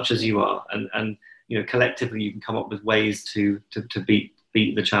as much as you are, and collectively you can come up with ways to beat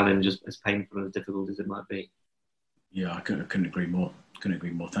the challenge, as painful and as difficult as it might be. Yeah, I couldn't agree more. Couldn't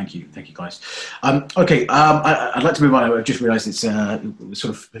agree more. Thank you, guys. Okay, I'd like to move on. I've just realised it's sort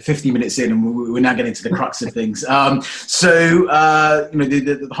of 50 minutes in, and we're now getting to the crux of things. The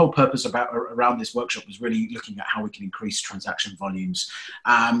whole purpose around this workshop was really looking at how we can increase transaction volumes.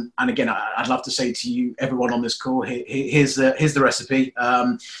 And again, I'd love to say to you, everyone on this call, here's the recipe.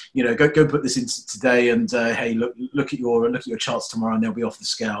 Go put this in today, and hey, look at your charts tomorrow, and they'll be off the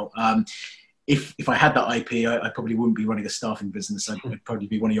scale. If I had that IP, I probably wouldn't be running a staffing business. I'd probably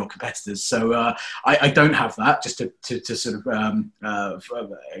be one of your competitors. So I don't have that, just to sort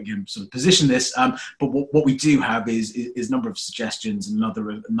of again sort of position this. But what we do have is a number of suggestions and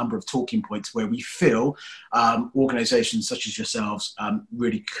a number of talking points where we feel organisations such as yourselves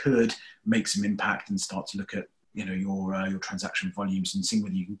really could make some impact and start to look at your transaction volumes and seeing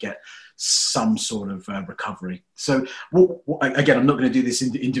whether you can get some sort of recovery. So again, I'm not going to do this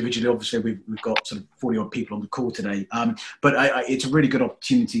individually. Obviously, we've got sort of 40 odd people on the call today, but it's a really good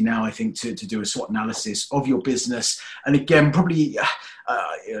opportunity now, I think, to do a SWOT analysis of your business. And again, probably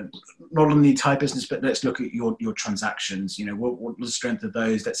not on the entire business, but let's look at your transactions. What the strength of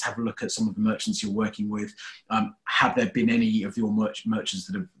those? Let's have a look at some of the merchants you're working with. Have there been any of your merchants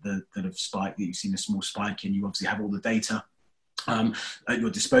that have spiked, that you've seen a small spike in? You obviously have all the data at your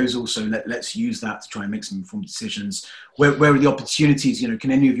disposal, so let's use that to try and make some informed decisions. Where are the opportunities?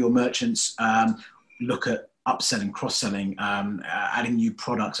 Can any of your merchants look at upselling, cross-selling, adding new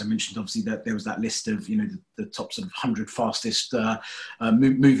products? I mentioned obviously that there was that list of the top sort of 100 fastest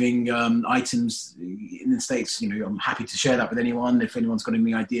moving items in the States. I'm happy to share that with anyone if anyone's got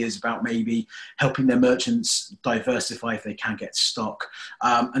any ideas about maybe helping their merchants diversify if they can get stock,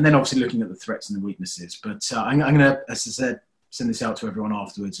 and then obviously looking at the threats and the weaknesses. But I'm going to, as I said, send this out to everyone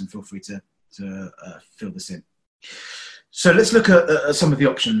afterwards, and feel free to fill this in. So let's look at some of the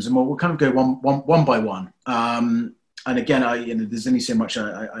options, and we'll kind of go one by one. And again, there's only so much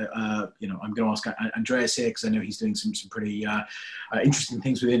I'm going to ask Andreas here, because I know he's doing some pretty interesting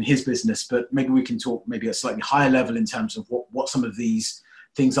things within his business. But maybe we can talk maybe at a slightly higher level in terms of what some of these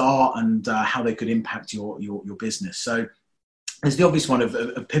things are and how they could impact your business. So there's the obvious one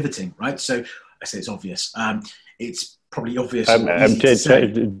of pivoting, right? So I say it's obvious. It's probably obvious. Just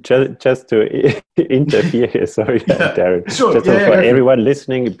to interfere here, sorry, Darren. Sure. Just for everyone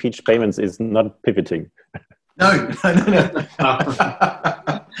listening, Peach Payments is not pivoting. No. And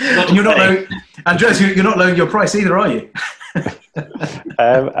you're not low, Andreas. You're not lowering your price either, are you?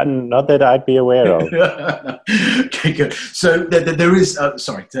 Not that I'd be aware of. Okay, good. So there is.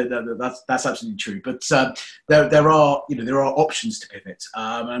 Sorry, that's absolutely true. But there are options to pivot.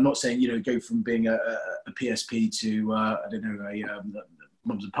 And I'm not saying go from being a PSP to a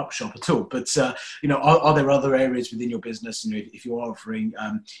mums and pup shop at all. But are there other areas within your business? If you're offering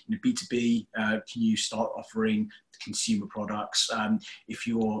B2B, can you start offering consumer products? If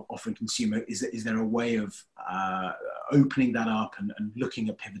you're offering consumer, is there a way of opening that up and looking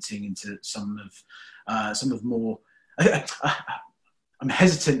at pivoting into some of more? I'm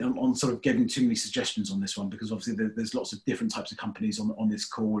hesitant on sort of giving too many suggestions on this one, because obviously there's lots of different types of companies on this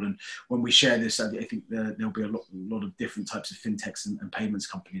call, and when we share this, I think there'll be a lot of different types of fintechs and payments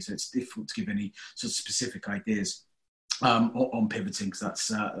companies. So it's difficult to give any sort of specific ideas on pivoting, because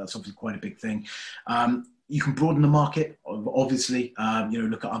that's obviously quite a big thing. You can broaden the market, obviously.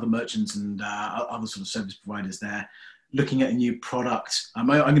 Look at other merchants and other sort of service providers there. Looking at a new product. I'm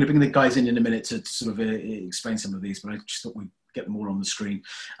going to bring the guys in a minute to sort of explain some of these, but I just thought we'd get them all on the screen.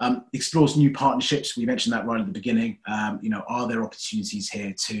 Explores new partnerships. We mentioned that right at the beginning. Are there opportunities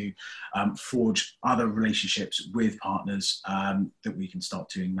here to forge other relationships with partners that we can start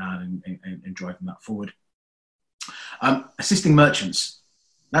doing now and driving that forward? Assisting merchants.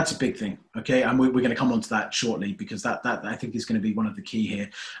 That's a big thing, okay? And we're going to come on to that shortly, because that I think is going to be one of the key here.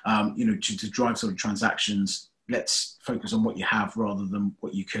 To drive sort of transactions, let's focus on what you have rather than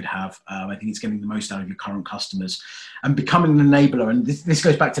what you could have. I think it's getting the most out of your current customers and becoming an enabler. And this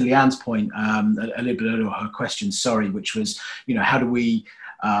goes back to Leanne's point a little bit earlier, her question, which was, how do we,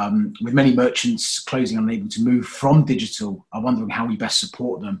 with many merchants closing and unable to move from digital, I'm wondering how we best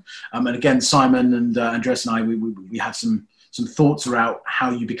support them. And again, Simon and Andreas and I, we had some thoughts around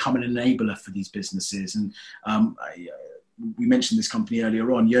how you become an enabler for these businesses. And we mentioned this company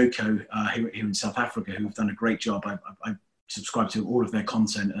earlier on, Yoco, here in South Africa, who've done a great job. I subscribe to all of their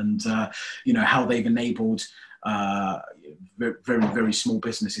content, and how they've enabled very, very small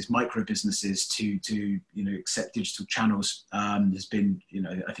businesses, micro businesses to accept digital channels has been,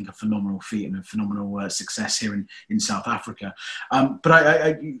 I think, a phenomenal feat and a phenomenal success here in South Africa.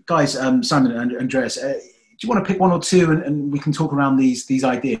 But guys, Simon and Andreas, do you want to pick one or two and we can talk around these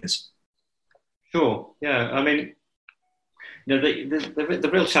ideas? Sure. Yeah. I mean, The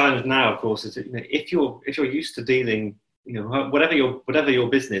real challenge now, of course, is that, if you're used to dealing, whatever your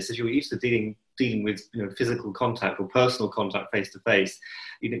business, if you're used to dealing with physical contact or personal contact face to face,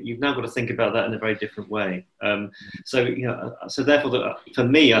 you've now got to think about that in a very different way. So therefore, for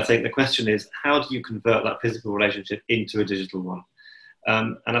me, I think the question is, how do you convert that physical relationship into a digital one?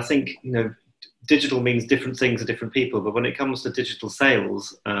 And I think digital means different things to different people, but when it comes to digital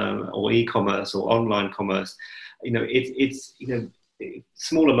sales or e-commerce or online commerce, it's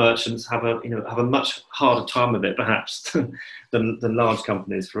smaller merchants have a much harder time of it, perhaps, than large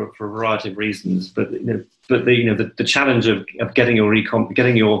companies for a variety of reasons. But the challenge of getting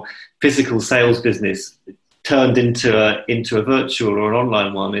your physical sales business turned into a virtual or an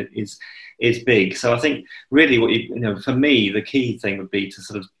online one is big. So I think really for me, the key thing would be to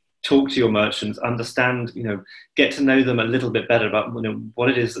sort of talk to your merchants, understand, get to know them a little bit better about what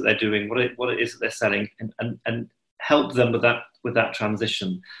it is that they're doing, what it is that they're selling, and help them with that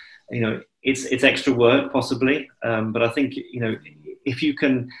transition. It's extra work possibly, but I think if you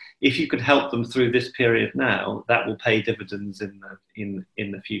could help them through this period now, that will pay dividends in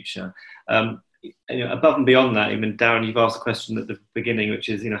the future. Above and beyond that, Darren, you've asked a question at the beginning, which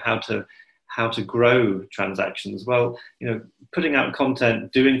is how to grow transactions. Well, putting out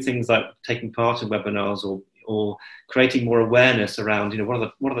content, doing things like taking part in webinars or creating more awareness around,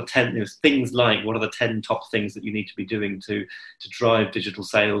 what are the 10 things like, what are the 10 top things that you need to be doing to drive digital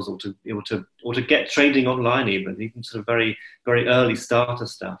sales or to get trading online, even sort of very, very early starter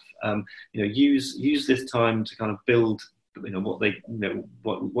stuff. Use this time to kind of build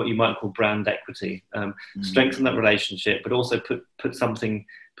what you might call brand equity, strengthen that relationship, but also put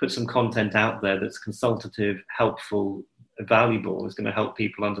some content out there that's consultative, helpful, valuable, is going to help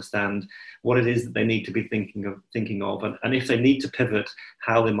people understand what it is that they need to be thinking of, and if they need to pivot,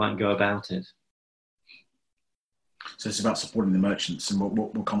 how they might go about it. So it's about supporting the merchants, and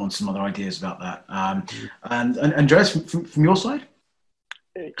we'll come on to some other ideas about that. And Andreas, from your side,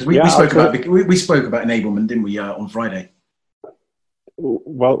 because we spoke about enablement, didn't we, on Friday?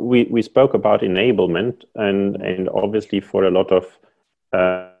 Well, we spoke about enablement, and obviously for a lot of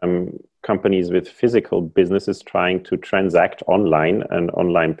companies with physical businesses trying to transact online, an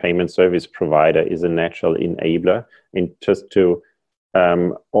online payment service provider is a natural enabler, and just to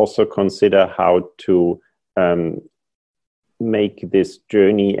also consider how to make this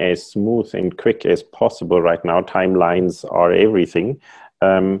journey as smooth and quick as possible. Right now, timelines are everything.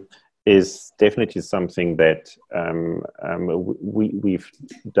 Is definitely something that we've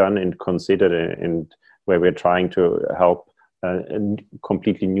done and considered, and where we're trying to help a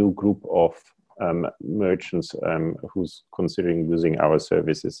completely new group of merchants who's considering using our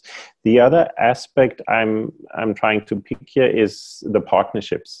services. The other aspect I'm trying to pick here is the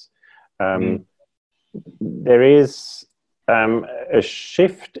partnerships. There is a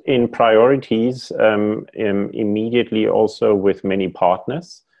shift in priorities immediately also with many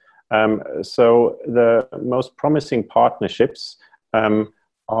partners. So the most promising partnerships are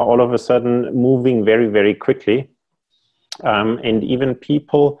all of a sudden moving very, very quickly. And even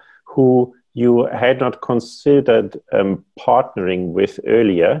people who you had not considered partnering with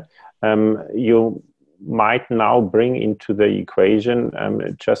earlier, you might now bring into the equation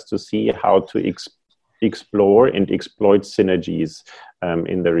just to see how to explore and exploit synergies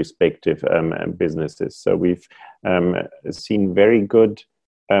in the respective businesses. So we've seen very good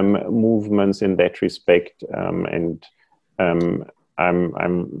movements in that respect, and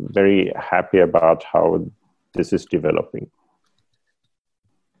I'm very happy about how this is developing.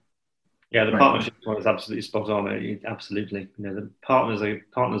 Yeah, the partnership one is absolutely spot on. Absolutely, the partners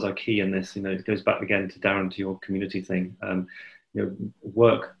are key in this. It goes back again to Darren, to your community thing.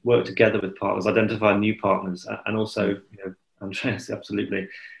 Work together with partners, identify new partners, and also, Andreas, absolutely.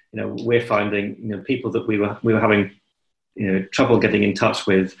 We're finding, people that we were having, trouble getting in touch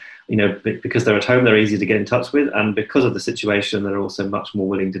with, because they're at home, they're easy to get in touch with, and because of the situation, they're also much more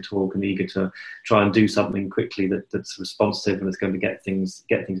willing to talk and eager to try and do something quickly that's responsive and that's going to get things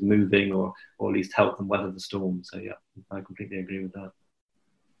moving, or at least help them weather the storm. So yeah, I completely agree with that.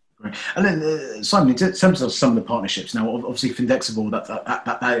 Right. And then Simon, in terms of some of the partnerships, now obviously Findexable,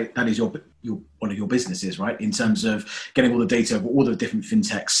 that is your one of your businesses, right? In terms of getting all the data of all the different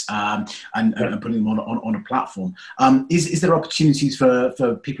fintechs and putting them on a platform. Is there opportunities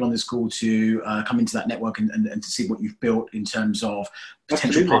for people on this call to come into that network and to see what you've built in terms of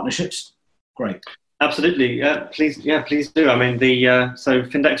potential partnerships? Great. Absolutely, please do. I mean, so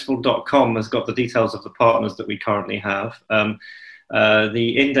Findexable.com has got the details of the partners that we currently have.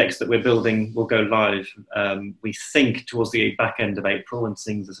 The index that we're building will go live, we think, towards the back end of April, when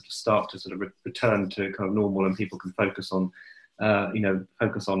things are sort of start to sort of return to kind of normal, and people can focus on,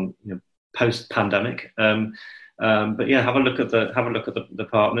 post-pandemic. But yeah, have a look at the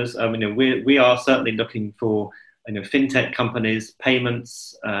partners. We are certainly looking for fintech companies,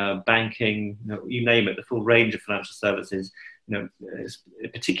 payments, banking, you name it, the full range of financial services.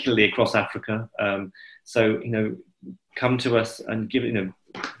 Particularly across Africa. So come to us and give.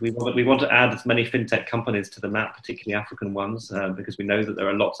 We want to add as many fintech companies to the map, particularly African ones, because we know that there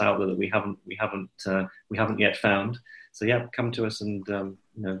are lots out there that we haven't yet found. So yeah, come to us, and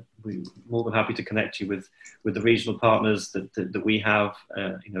we're more than happy to connect you with the regional partners that we have.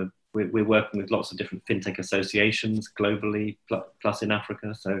 We're working with lots of different fintech associations globally, plus in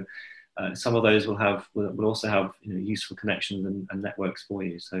Africa. So some of those will also have useful connections and networks for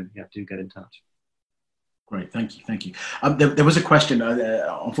you. So yeah, do get in touch. Great, thank you. There was a question.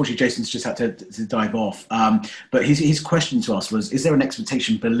 Unfortunately, Jason's just had to dive off. But his question to us was: is there an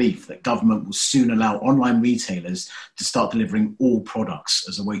expectation belief that government will soon allow online retailers to start delivering all products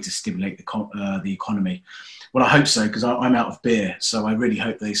as a way to stimulate the economy? Well, I hope so, because I'm out of beer, so I really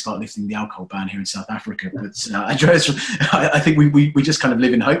hope they start lifting the alcohol ban here in South Africa. But Andreas, I think we just kind of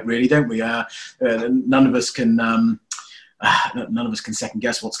live in hope, really, don't we? None of us can second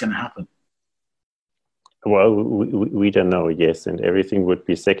guess what's going to happen. Well, we don't know, yes, and everything would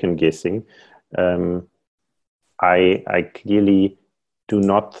be second guessing. I clearly do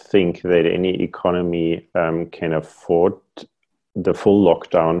not think that any economy can afford the full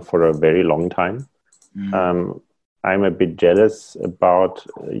lockdown for a very long time. I'm a bit jealous about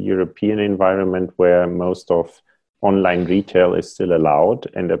a European environment where most of online retail is still allowed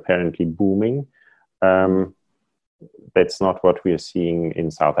and apparently booming. That's not what we're seeing in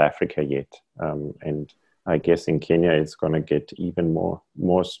South Africa yet. And I guess in Kenya it's going to get even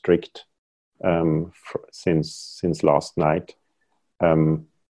more strict since last night.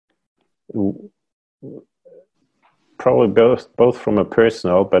 Probably both from a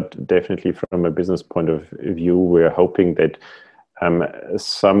personal, but definitely from a business point of view, we're hoping that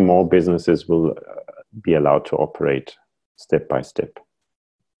some more businesses will be allowed to operate step by step.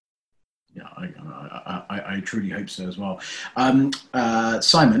 Yeah, I truly hope so as well.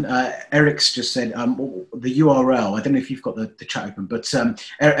 Simon, Eric's just said the URL. I don't know if you've got the chat open, but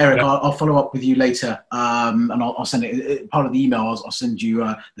Eric, yeah. I'll follow up with you later, and I'll send it part of the email. I'll send you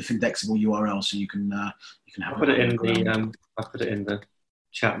the Findexable URL so you can have. I'll put it in the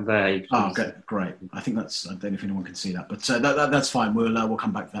chat there. Oh, okay, great. I think I don't know if anyone can see that, but that's fine. We'll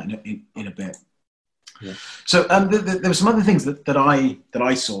come back to that in a bit. Yeah. So there were some other things that I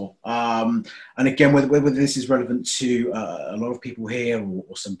saw, and again, whether this is relevant to a lot of people here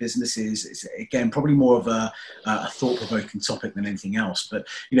or some businesses, it's again probably more of a thought-provoking topic than anything else. But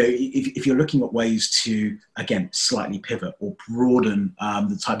if you're looking at ways to again slightly pivot or broaden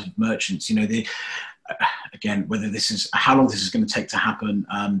the type of merchants, again, whether how long this is going to take to happen,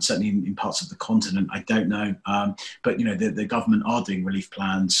 certainly in parts of the continent, I don't know. But the government are doing relief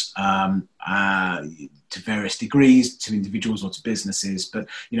plans to various degrees, to individuals or to businesses. But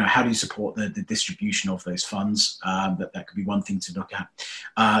how do you support the distribution of those funds? That could be one thing to look at.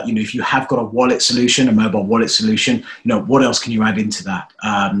 If you have got a wallet solution, a mobile wallet solution, what else can you add into that?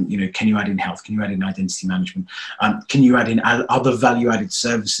 Can you add in health? Can you add in identity management? Can you add in other value-added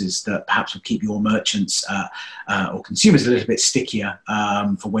services that perhaps will keep your merchants or consumers a little bit stickier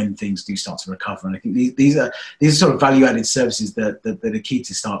for when things do start to recover? And I think these are sort of value-added services that are key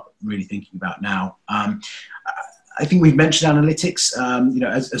to start really thinking about now. I think we've mentioned analytics.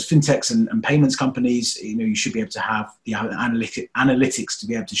 As fintechs and payments companies, you should be able to have the analytics to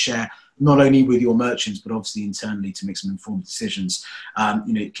be able to share not only with your merchants, but obviously internally to make some informed decisions.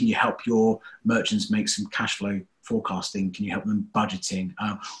 Can you help your merchants make some cash flow forecasting? Can you help them budgeting?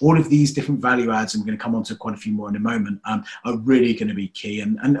 All of these different value adds, and we're going to come on to quite a few more in a moment, are really going to be key.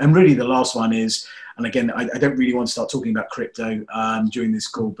 And really the last one is, and again, I don't really want to start talking about crypto during this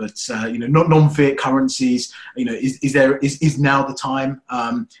call, but not non-fiat currencies. Is now the time?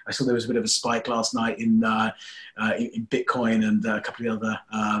 I saw there was a bit of a spike last night in Bitcoin and a couple of other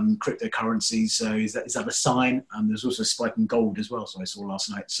cryptocurrencies. So is that a sign? There's also a spike in gold as well. So I saw last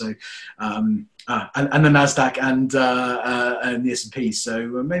night. So and the Nasdaq and the S&P. So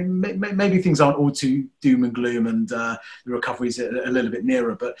maybe things aren't all too doom and gloom, and the recovery is a little bit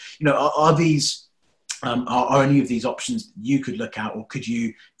nearer. But are these are any of these options you could look at, or could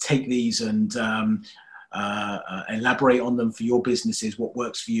you take these and elaborate on them for your businesses? What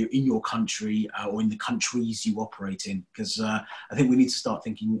works for you in your country or in the countries you operate in? Because I think we need to start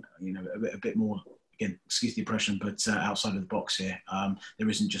thinking, a bit more again, excuse the impression, but outside of the box here. There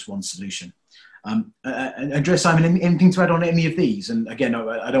isn't just one solution. Andreas, Simon, anything to add on any of these? And again,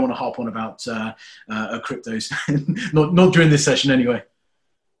 I don't want to harp on about cryptos, not during this session anyway.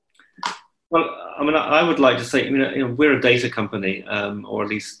 Well, I mean, I would like to say, we're a data company, or at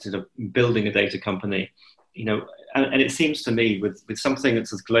least building a data company, and it seems to me with something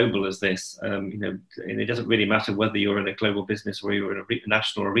that's as global as this, and it doesn't really matter whether you're in a global business or you're in a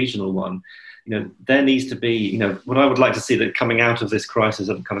national or regional one, there needs to be, what I would like to see that coming out of this crisis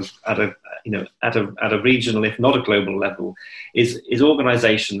at kind of at a regional, if not a global level, is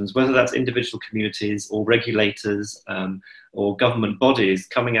organisations, whether that's individual communities or regulators or government bodies,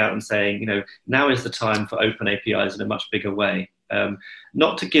 coming out and saying, now is the time for open APIs in a much bigger way.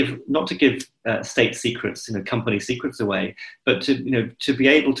 Not to give state secrets, company secrets away, but to be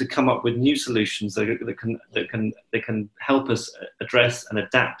able to come up with new solutions that can help us address and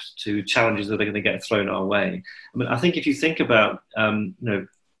adapt to challenges that are going to get thrown our way. I mean, I think if you think about the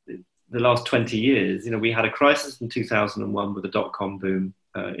last 20 years, we had a crisis in 2001 with the dot-com boom,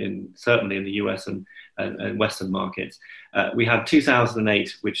 certainly in the US and Western markets. We had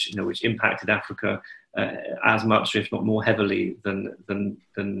 2008, which impacted Africa as much, if not more heavily than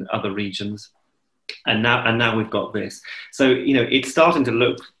other regions, and now we've got this. So it's starting to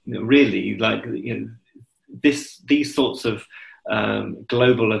look really like these sorts of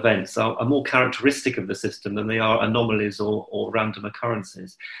global events are more characteristic of the system than they are anomalies or random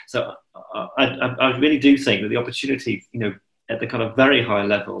occurrences. So I really do think that the opportunity, at the kind of very high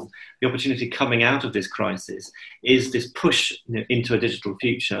level, the opportunity coming out of this crisis is this push into a digital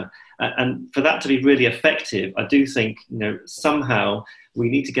future. And for that to be really effective, I do think, somehow we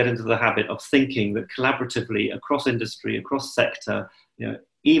need to get into the habit of thinking that collaboratively across industry, across sector,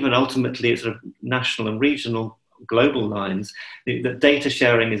 even ultimately at sort of national and regional, global lines, that data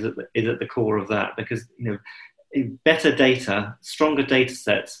sharing is at the core of that, because, better data, stronger data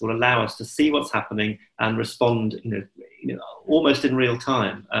sets will allow us to see what's happening and respond, almost in real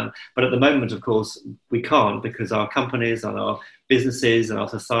time. But at the moment, of course, we can't, because our companies and our businesses and our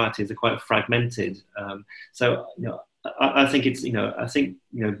societies are quite fragmented. So, I think it's, I think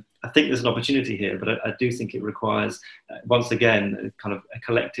there's an opportunity here, but I do think it requires, once again, kind of a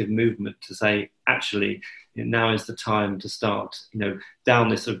collective movement to say, actually, now is the time to start, down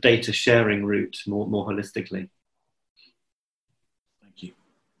this sort of data sharing route more holistically. Thank you.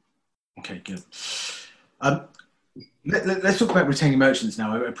 Okay, good. Let's talk about retaining merchants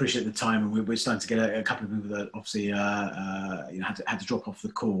now. I appreciate the time, and we're starting to get a couple of people that obviously had to drop off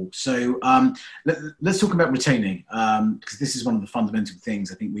the call. So let's talk about retaining, because this is one of the fundamental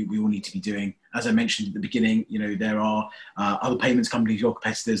things I think we all need to be doing. As I mentioned at the beginning, there are other payments companies, your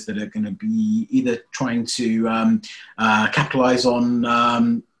competitors, that are going to be either trying to capitalize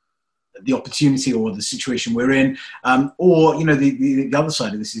on the opportunity or the situation we're in, or the other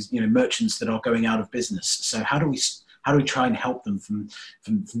side of this is merchants that are going out of business. So how do we try and help them from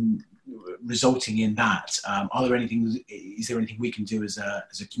resulting in that? Is there anything we can do as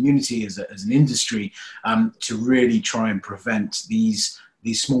a community, as an industry, to really try and prevent these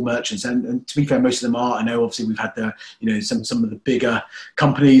small merchants? And to be fair, most of them are. I know obviously we've had some of the bigger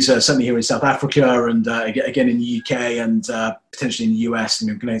companies, certainly here in South Africa, and again in the UK, and potentially in the US.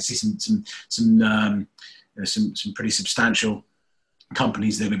 We're going to see some pretty substantial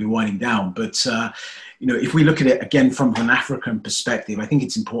companies that are going to be winding down. But if we look at it again from an African perspective, I think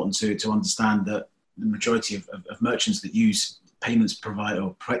it's important to understand that the majority of merchants that use payments provider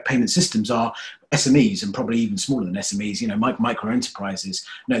or payment systems are SMEs, and probably even smaller than SMEs, micro enterprises.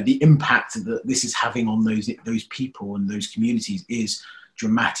 The impact that this is having on those people and those communities is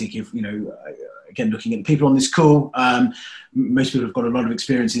dramatic. If again, looking at the people on this call, most people have got a lot of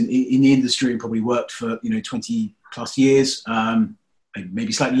experience in the industry and probably worked for 20 plus years.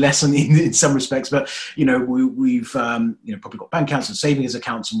 Maybe slightly less in some respects, but we've probably got bank accounts and savings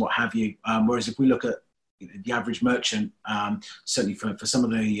accounts and what have you. Whereas if we look at the average merchant, certainly for some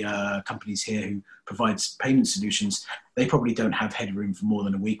of the companies here who provides payment solutions, they probably don't have headroom for more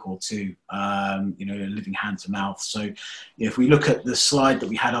than a week or two, living hand to mouth. So if we look at the slide that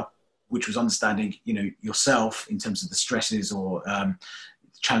we had up, which was understanding, yourself in terms of the stresses or the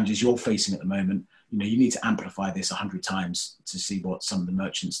challenges you're facing at the moment, you need to amplify this 100 times to see what some of the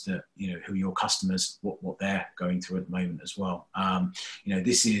merchants that, who are your customers, what they're going through at the moment as well.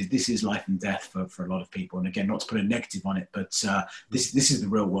 This is life and death for a lot of people. And again, not to put a negative on it, but this is the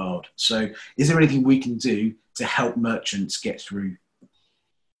real world. So is there anything we can do to help merchants get through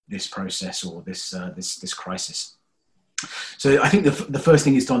this process or this crisis? So I think the first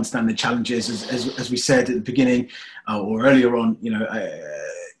thing is to understand the challenges, as we said at the beginning or earlier on,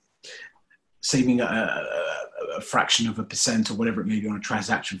 saving a fraction of a percent or whatever it may be on a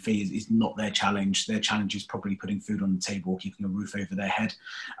transaction fee is not their challenge. Their challenge is probably putting food on the table, keeping a roof over their head.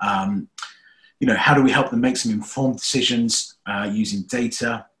 How do we help them make some informed decisions using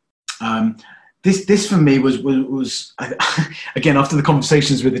data? This for me was again, after the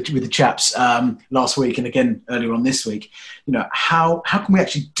conversations with the chaps last week and again earlier on this week, how can we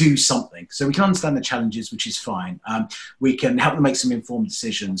actually do something? So we can understand the challenges, which is fine. We can help them make some informed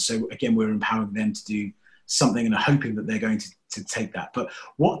decisions. So again, we're empowering them to do something and hoping that they're going to take that. But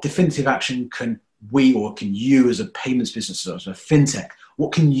what definitive action can we, or can you as a payments business, or as a fintech,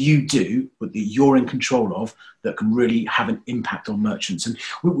 what can you do that you're in control of that can really have an impact on merchants? And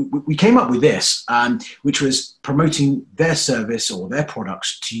we came up with this, which was promoting their service or their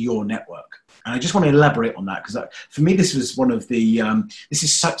products to your network. And I just want to elaborate on that, because for me, this was one of the, this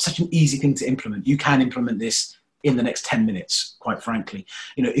is such an easy thing to implement. You can implement this in the next 10 minutes, quite frankly.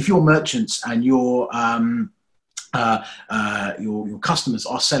 If your merchants and your customers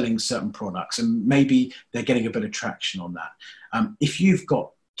are selling certain products and maybe they're getting a bit of traction on that. If you've got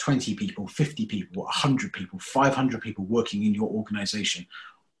 20 people, 50 people, 100 people, 500 people working in your organization,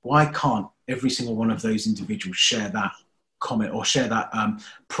 why can't every single one of those individuals share that comment or share that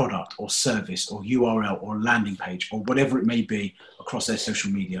product or service or URL or landing page or whatever it may be across their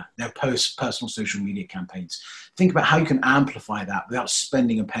social media, their personal social media campaigns? Think about how you can amplify that without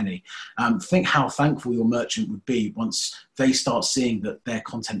spending a penny. Think how thankful your merchant would be once they start seeing that their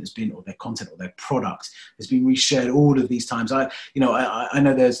content has been, or their content or their product has been reshared all of these times. I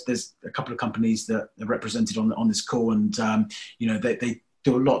know there's a couple of companies that are represented on this call, and they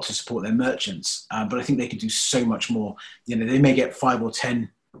do a lot to support their merchants, but I think they could do so much more. They may get 5 or 10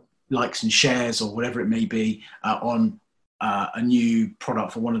 likes and shares or whatever it may be on a new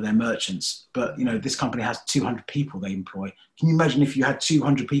product for one of their merchants. But, this company has 200 people they employ. Can you imagine if you had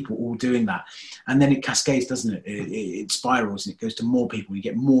 200 people all doing that? And then it cascades, doesn't it? It spirals and it goes to more people. You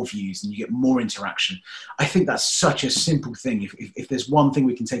get more views and you get more interaction. I think that's such a simple thing. If there's one thing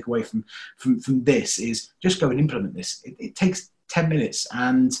we can take away from this, is just go and implement this. It takes 10 minutes,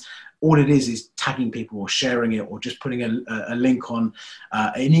 and all it is tagging people or sharing it or just putting a link on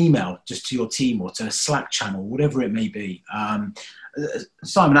an email just to your team or to a Slack channel, whatever it may be.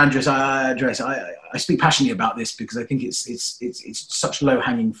 Simon, Andres, I speak passionately about this because I think it's such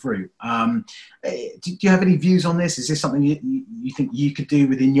low-hanging fruit. Do you have any views on this? Is this something you think you could do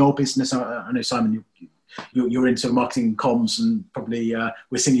within your business? I know, Simon, you're into marketing and comms, and probably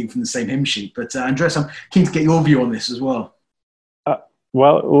we're singing from the same hymn sheet. But Andres, I'm keen to get your view on this as well.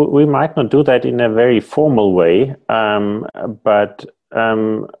 Well, we might not do that in a very formal way, but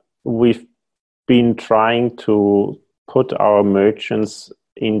we've been trying to put our merchants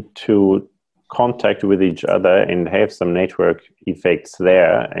into contact with each other and have some network effects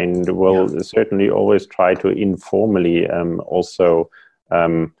there. And we'll certainly always try to informally also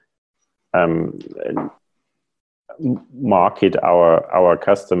market our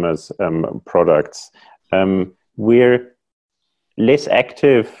customers' products. We're less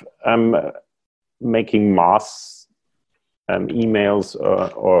active making mass emails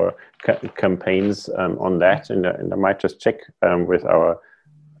or campaigns on that, and I might just check with our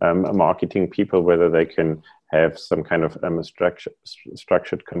marketing people whether they can have some kind of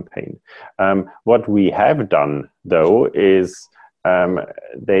structured campaign. What we have done, though, is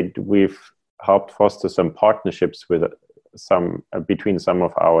that we've helped foster some partnerships with between some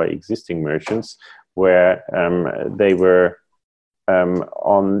of our existing merchants, where they were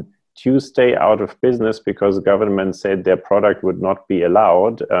on Tuesday out of business because the government said their product would not be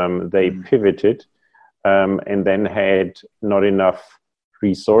allowed. They pivoted and then had not enough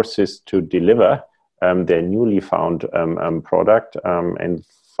resources to deliver their newly found product, and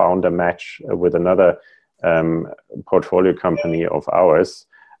found a match with another portfolio company of ours,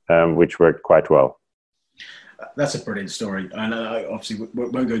 which worked quite well. That's a brilliant story, and obviously we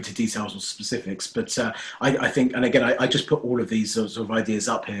won't go into details or specifics, but I think, and again, I just put all of these sort of ideas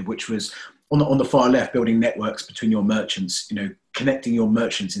up here, which was on the far left, building networks between your merchants, connecting your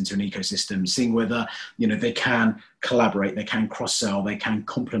merchants into an ecosystem, seeing whether they can collaborate, they can cross-sell, they can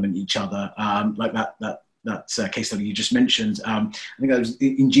complement each other, like that case study you just mentioned. I think that was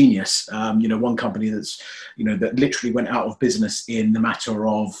ingenious. One company that's that literally went out of business in the matter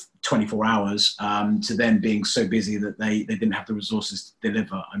of 24 hours to then being so busy that they didn't have the resources to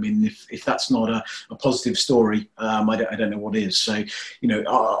deliver. I mean, if that's not a positive story, I don't know what is. So,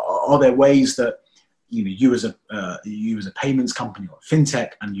 are there ways that you as a payments company or a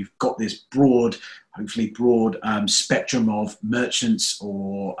fintech, and you've got this hopefully broad spectrum of merchants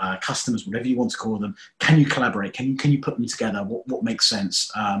or customers, whatever you want to call them, can you collaborate? Can you put them together? What makes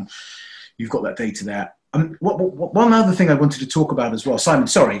sense? you've got that data there. One other thing I wanted to talk about as well, Simon.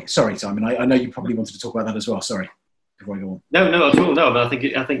 Sorry, Simon. I know you probably wanted to talk about that as well. Sorry. Before I go on. No, not at all. No, but I think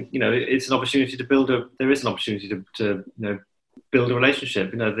it's an opportunity to build there is an opportunity to build a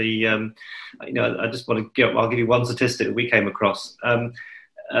relationship. I just want to I'll give you one statistic that we came across.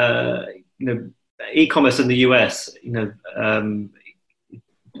 E-commerce in the US,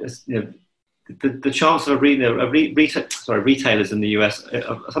 the chance of retailers in the US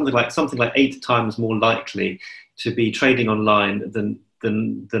are something like 8 times more likely to be trading online than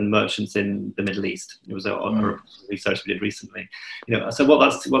merchants in the Middle East. It was a research we did recently. So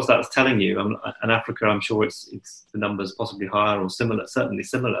what that's telling you, and Africa, I'm sure it's the numbers possibly higher or similar, certainly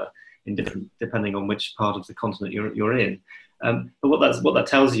similar in depending on which part of the continent you're in. But what that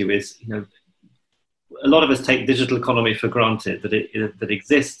tells you is, a lot of us take digital economy for granted, that it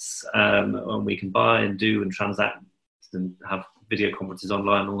exists, and we can buy and do and transact and have video conferences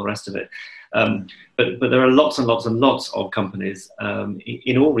online and all the rest of it. But there are lots and lots and lots of companies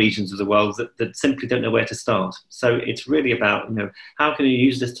in all regions of the world that simply don't know where to start. So it's really about, how can you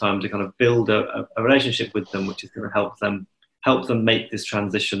use this time to kind of build a relationship with them, which is going to help them make this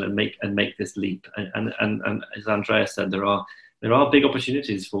transition and make this leap. And as Andreas said, there are big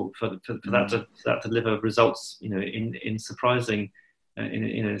opportunities for that to deliver results, in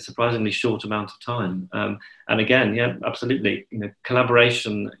a surprisingly short amount of time. And again, yeah, absolutely,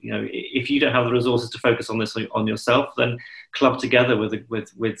 collaboration. If you don't have the resources to focus on this on yourself, then club together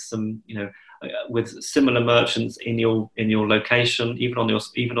with some, with similar merchants in your location, even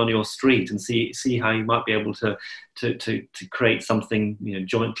on your street, and see how you might be able to create something,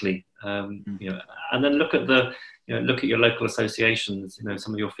 jointly. And then look at your local associations.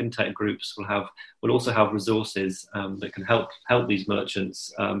 Some of your fintech groups will also have resources that can help these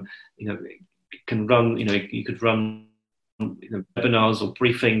merchants. Can run. You could run webinars or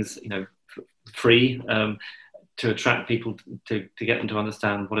briefings, free, to attract people to get them to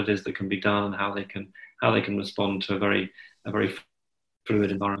understand what it is that can be done and how they can respond to a very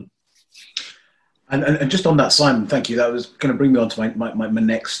fluid environment. And just on that, Simon, thank you. That was going to bring me on to my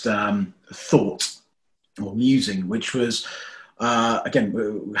next thought or musing, which was, again,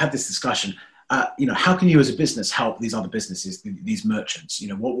 we had this discussion. How can you as a business help these other businesses, these merchants?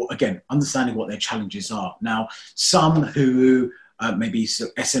 Again, understanding what their challenges are. Now, some who maybe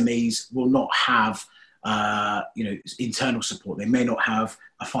SMEs will not have internal support. They may not have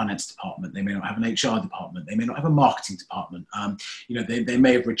a finance department. They may not have an HR department. They may not have a marketing department. They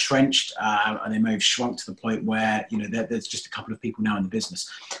may have retrenched and they may have shrunk to the point where, there's just a couple of people now in the business.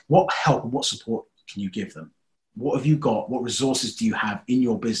 What help and what support can you give them? What have you got? What resources do you have in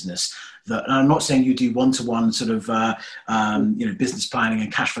your business? And I'm not saying you do one-to-one sort of, business planning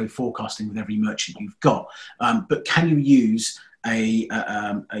and cash flow forecasting with every merchant you've got. But can you use a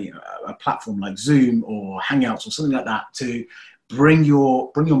platform like Zoom or Hangouts or something like that to bring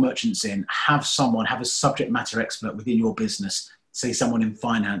your merchants in, have a subject matter expert within your business, say someone in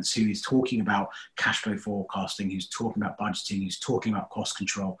finance who is talking about cash flow forecasting, who's talking about budgeting, who's talking about cost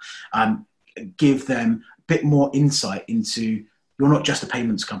control, give them a bit more insight into, you're not just a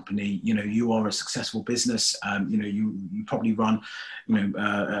payments company, you are a successful business, you probably run,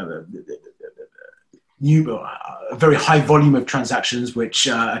 a very high volume of transactions, which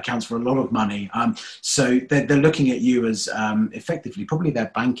accounts for a lot of money. So they're looking at you as effectively probably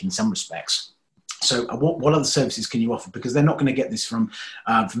their bank in some respects. So what other services can you offer? Because they're not going to get this from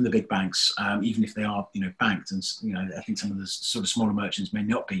the big banks, even if they are, banked. And, I think some of the sort of smaller merchants may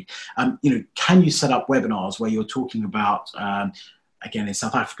not be. Can you set up webinars where you're talking about, again, in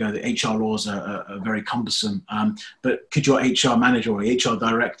South Africa, the HR laws are very cumbersome. But could your HR manager or HR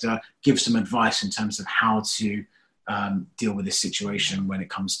director give some advice in terms of how to deal with this situation when it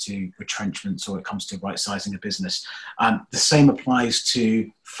comes to retrenchments or it comes to right-sizing a business? The same applies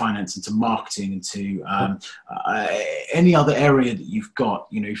to finance and to marketing and to any other area that you've got.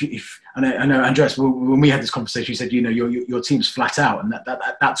 If I know, Andreas, when we had this conversation, you said, your team's flat out, and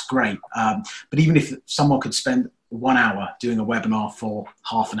that's great. But even if someone could spend 1 hour doing a webinar for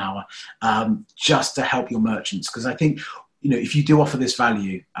half an hour, just to help your merchants. Because I think, if you do offer this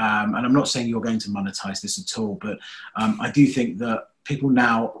value, and I'm not saying you're going to monetize this at all, but I do think that people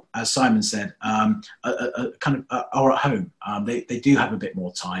now, as Simon said, are at home. They do have a bit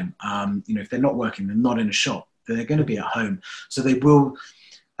more time. If they're not working, they're not in a shop, they're going to be at home. So they will,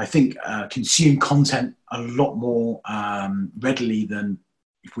 I think, consume content a lot more readily than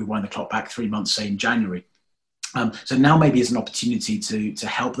if we wind the clock back 3 months, say in January. So now maybe is an opportunity to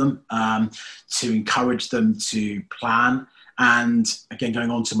help them, to encourage them to plan. And again,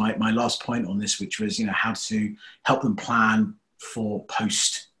 going on to my last point on this, which was, how to help them plan for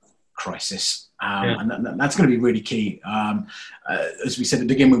post crisis. And that's going to be really key. As we said at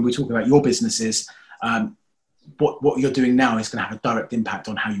the beginning when we were talking about your businesses, what you're doing now is going to have a direct impact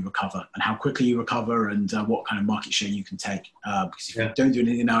on how you recover and how quickly you recover and what kind of market share you can take. Because if you don't do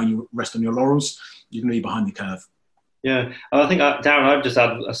anything now and you rest on your laurels, you're going to be behind the curve. Yeah, I think, Darren, I'd just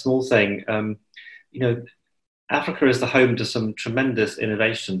add a small thing. Africa is the home to some tremendous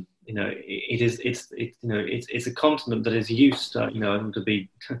innovation. It's a continent that is used to, to be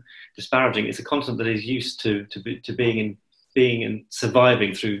disparaging, it's a continent that is used to being and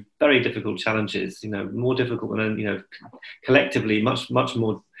surviving through very difficult challenges, more difficult than, collectively much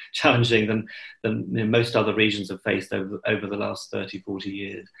more challenging than most other regions have faced over the last 30, 40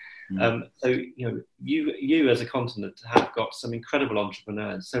 years. So, you as a continent have got some incredible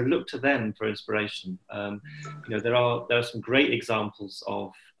entrepreneurs. So look to them for inspiration. There are some great examples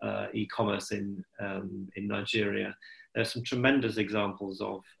of e-commerce in Nigeria. There are some tremendous examples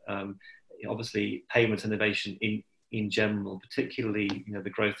of obviously payment innovation in general, particularly the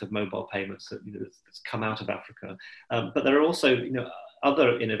growth of mobile payments that's come out of Africa. But there are also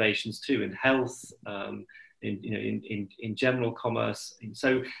other innovations too in health. In general commerce.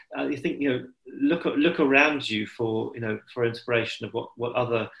 So I think look around you for inspiration of what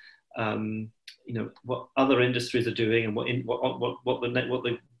other what other industries are doing and what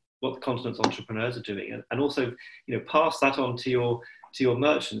the continent's entrepreneurs are doing, and also pass that on to your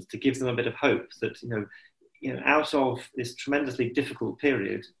merchants to give them a bit of hope that out of this tremendously difficult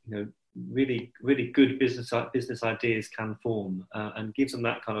period really good business ideas can form, and gives them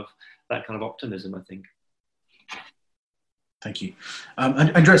that kind of optimism, I think. Thank you.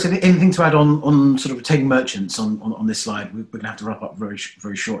 Andreas, anything to add on sort of retaining merchants on this slide? We're going to have to wrap up very,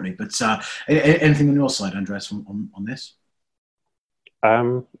 very shortly, but anything on your side, Andreas, on this?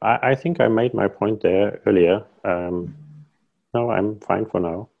 I think I made my point there earlier. No, I'm fine for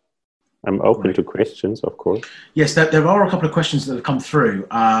now. I'm open to questions, of course. Yes, there are a couple of questions that have come through.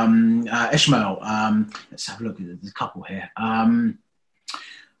 Ishmael, let's have a look. There's a couple here.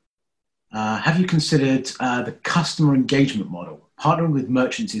 Have you considered the customer engagement model? Partnering with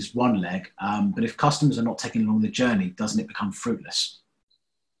merchants is one leg, but if customers are not taking along the journey, doesn't it become fruitless?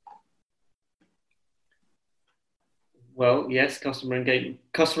 Well, yes, customer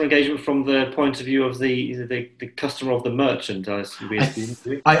engagement from the point of view of the customer of the merchant.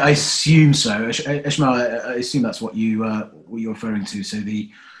 I assume so. Ishmael, I assume that's what you're referring to. So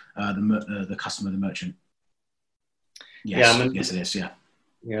the customer, the merchant. Yes, yes, it is. Yeah.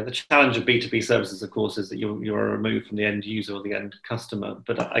 Yeah, the challenge of B2B services, of course, is that you're removed from the end user or the end customer.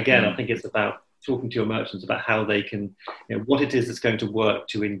 But again, I think it's about talking to your merchants about how they can, what it is that's going to work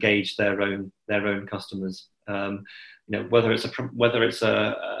to engage their own customers. Whether it's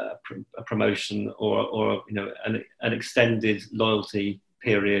a promotion or an extended loyalty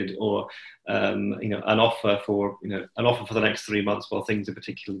period or an offer for the next 3 months while things are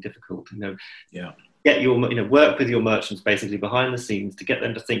particularly difficult. Get work with your merchants basically behind the scenes to get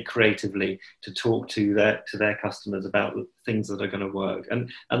them to think creatively, to talk to their customers about things that are going to work. And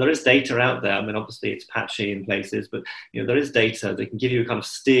there is data out there. I mean, obviously it's patchy in places, but there is data that can give you a kind of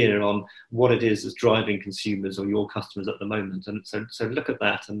steer on what it is that's driving consumers or your customers at the moment. And so look at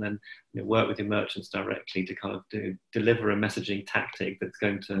that and then work with your merchants directly to kind of deliver a messaging tactic that's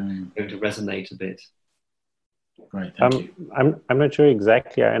going to resonate a bit. Right. Thank you. I'm not sure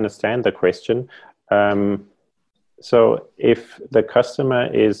exactly I understand the question. So if the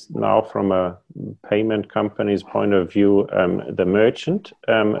customer is now from a payment company's point of view, the merchant,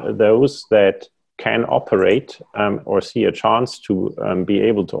 those that can operate or see a chance to be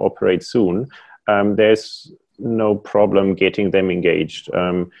able to operate soon, there's no problem getting them engaged.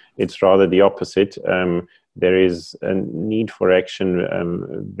 It's rather the opposite. There is a need for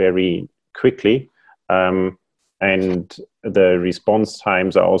action very quickly. And the response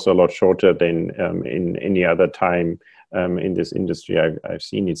times are also a lot shorter than in any other time in this industry I've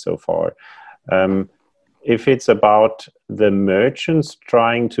seen it so far. If it's about the merchants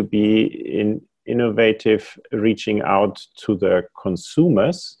trying to be innovative, reaching out to the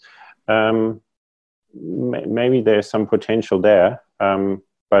consumers, maybe there's some potential there,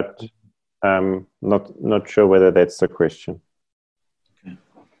 but not sure whether that's the question.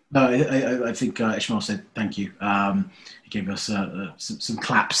 No, I think Ishmael said thank you. He gave us some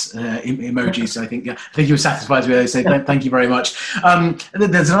claps, emojis. So I think he was satisfied with it. So thank you very much.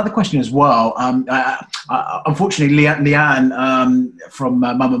 There's another question as well. Unfortunately, Leanne from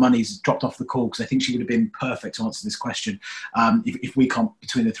Mama Money's dropped off the call because I think she would have been perfect to answer this question if we can't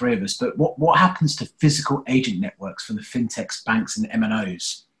between the three of us. But what happens to physical agent networks for the fintechs, banks, and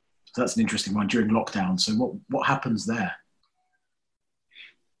MNOs? So that's an interesting one during lockdown. So what happens there?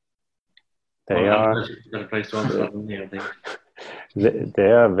 They are got a place to answer that, I think.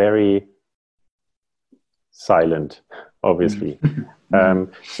 they are very silent, obviously.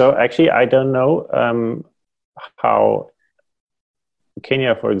 So actually, I don't know how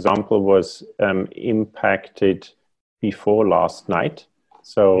Kenya, for example, was impacted before last night.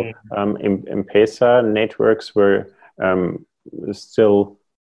 So M-Pesa networks were still,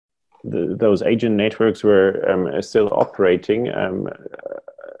 those agent networks were still operating,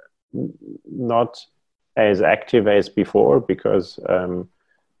 not as active as before, because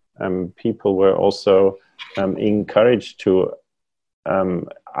people were also encouraged to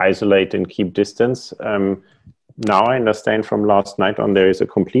isolate and keep distance. Now I understand from last night on there is a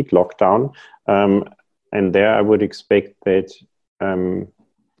complete lockdown, and there I would expect that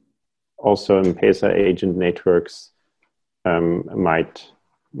also M-Pesa agent networks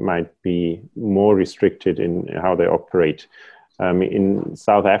might be more restricted in how they operate. In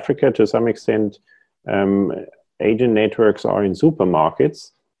South Africa, to some extent, agent networks are in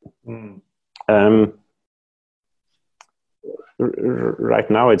supermarkets. Right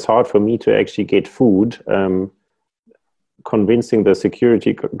now, it's hard for me to actually get food. Convincing the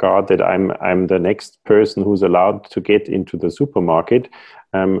security guard that I'm the next person who's allowed to get into the supermarket.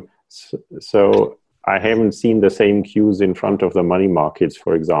 So I haven't seen the same queues in front of the money markets,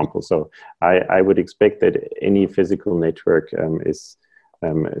 for example. So I would expect that any physical network is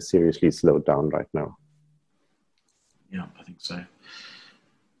seriously slowed down right now. Yeah, I think so.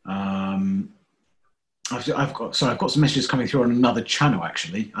 I've got some messages coming through on another channel,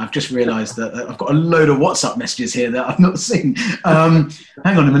 actually. I've just realised that I've got a load of WhatsApp messages here that I've not seen. Hang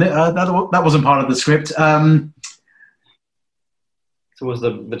on a minute, that wasn't part of the script. It's always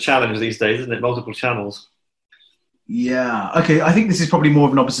the challenge these days, isn't it? Multiple channels. Yeah, okay. I think this is probably more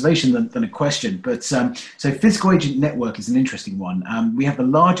of an observation than a question. But so physical agent network is an interesting one. We have the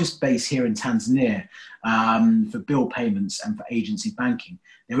largest base here in Tanzania for bill payments and for agency banking.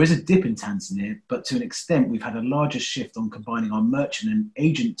 There is a dip in Tanzania, but to an extent, we've had a larger shift on combining our merchant and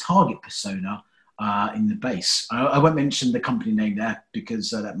agent target persona in the base. I won't mention the company name there because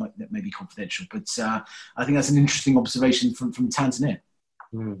that may be confidential. But I think that's an interesting observation from Tanzania.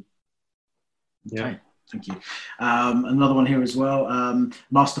 Yeah. Okay. Thank you. Another one here as well.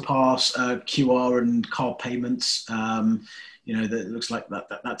 Masterpass, QR and card payments. That looks like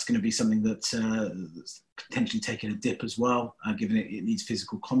that's going to be something that's potentially taking a dip as well, given it needs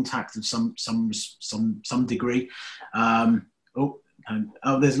physical contact of some degree. There's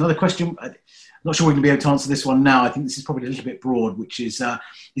another question. I'm not sure we're going to be able to answer this one now. I think this is probably a little bit broad, which is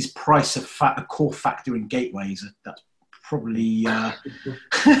price a core factor in gateways? That's probably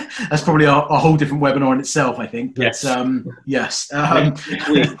that's probably a whole different webinar in itself, I think. But, yes. I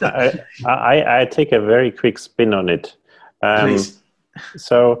take a very quick spin on it. Please.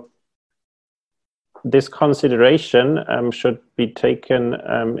 So this consideration should be taken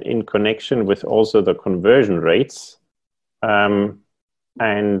in connection with also the conversion rates,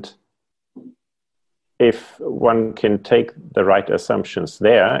 and if one can take the right assumptions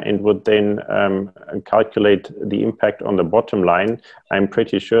there and would then calculate the impact on the bottom line, I'm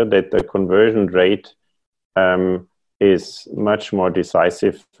pretty sure that the conversion rate is much more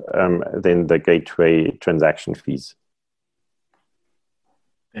decisive than the gateway transaction fees.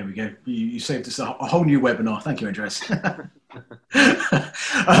 There we go. You saved us a whole new webinar. Thank you, Andreas.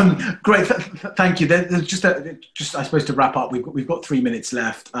 Great. Thank you. Just I suppose to wrap up, we've got 3 minutes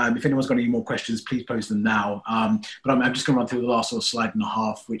left. If anyone's got any more questions, please post them now. But I'm just going to run through the last slide and a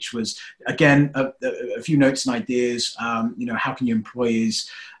half, which was, again, a few notes and ideas. How can your employees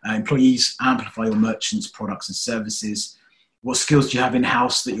amplify your merchants' products and services? What skills do you have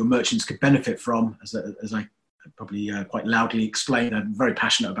in-house that your merchants could benefit from? As I probably quite loudly explained, I'm very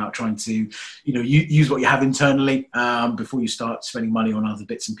passionate about trying to, use what you have internally before you start spending money on other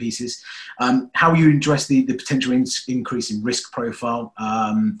bits and pieces. How you address the potential increase in risk profile.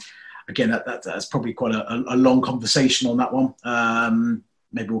 Again, that's probably quite a long conversation on that one.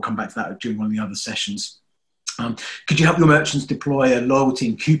 Maybe we'll come back to that during one of the other sessions. Could you help your merchants deploy a loyalty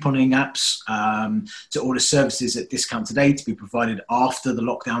and couponing apps to order services at discount today to be provided after the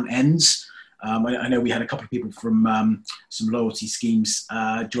lockdown ends? I know we had a couple of people from some loyalty schemes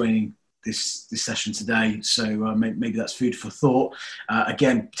joining this session today, so maybe that's food for thought.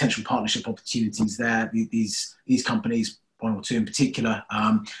 Again, potential partnership opportunities there. These companies, one or two in particular,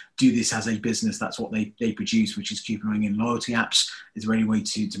 do this as a business. That's what they produce, which is couponing and loyalty apps. Is there any way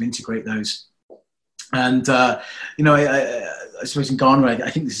to integrate those? And I suppose in Ghana, I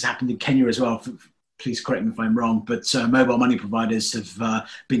think this has happened in Kenya as well. Please correct me if I'm wrong, but mobile money providers have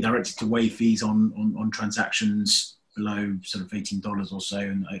been directed to waive fees on transactions below sort of $18 or so,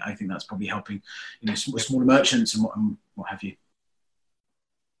 and I think that's probably helping, smaller merchants and what have you.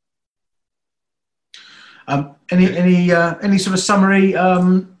 Any sort of summary,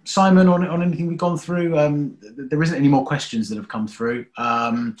 Simon, on anything we've gone through? There isn't any more questions that have come through,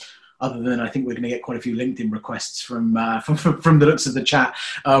 other than I think we're going to get quite a few LinkedIn requests from the looks of the chat,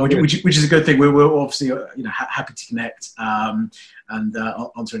 which is a good thing. We're obviously happy to connect and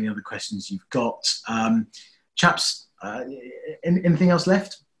answer any other questions you've got. Chaps, anything else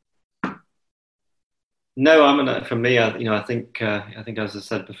left? No, for me, I think as I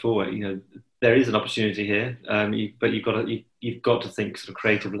said before, there is an opportunity here, but you've got to think sort of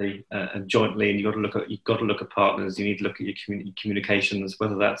creatively and jointly, and you've got to look at partners. You need to look at your communications,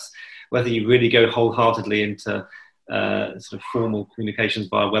 whether you really go wholeheartedly into sort of formal communications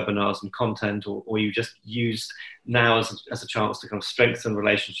via webinars and content, or you just use now as a chance to kind of strengthen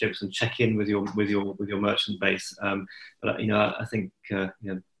relationships and check in with your merchant base. But I think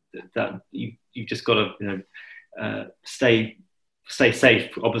that you've just got to stay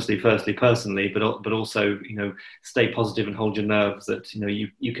safe, obviously, firstly personally, but also stay positive and hold your nerves. That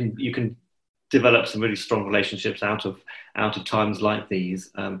you can develop some really strong relationships out of times like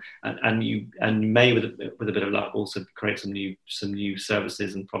these, and you may with a bit of luck also create some new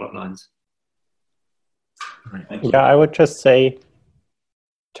services and product lines. Yeah, I would just say,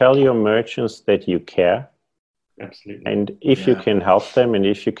 tell your merchants that you care. Absolutely. And if you can help them, and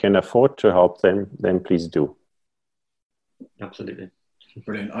if you can afford to help them, then please do. Absolutely.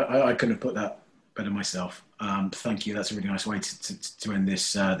 Brilliant. I couldn't have put that better myself. Thank you. That's a really nice way to end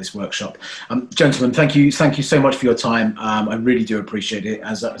this workshop. Gentlemen, thank you so much for your time. I really do appreciate it,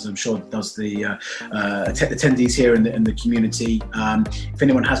 as I'm sure does the attendees here in the community. If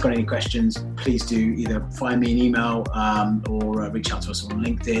anyone has got any questions, please do either find me an email or reach out to us on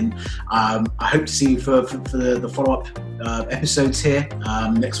LinkedIn. I hope to see you for the follow-up episodes here.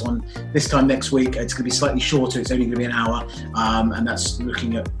 Next one, this time next week. It's going to be slightly shorter. It's only going to be an hour, and that's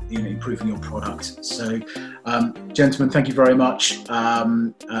looking at improving your product. So, gentlemen, thank you very much.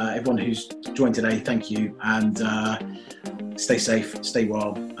 Everyone who's joined today, thank you, and stay safe, stay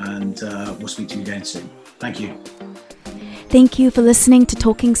well, and we'll speak to you again soon. Thank you. Thank you for listening to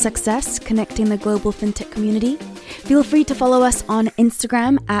Talking Success, connecting the global fintech community. Feel free to follow us on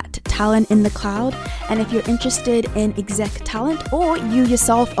Instagram at Talent in the Cloud. And if you're interested in exec talent, or you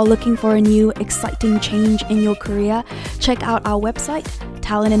yourself are looking for a new exciting change in your career, check out our website,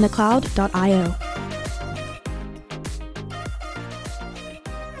 talentinthecloud.io.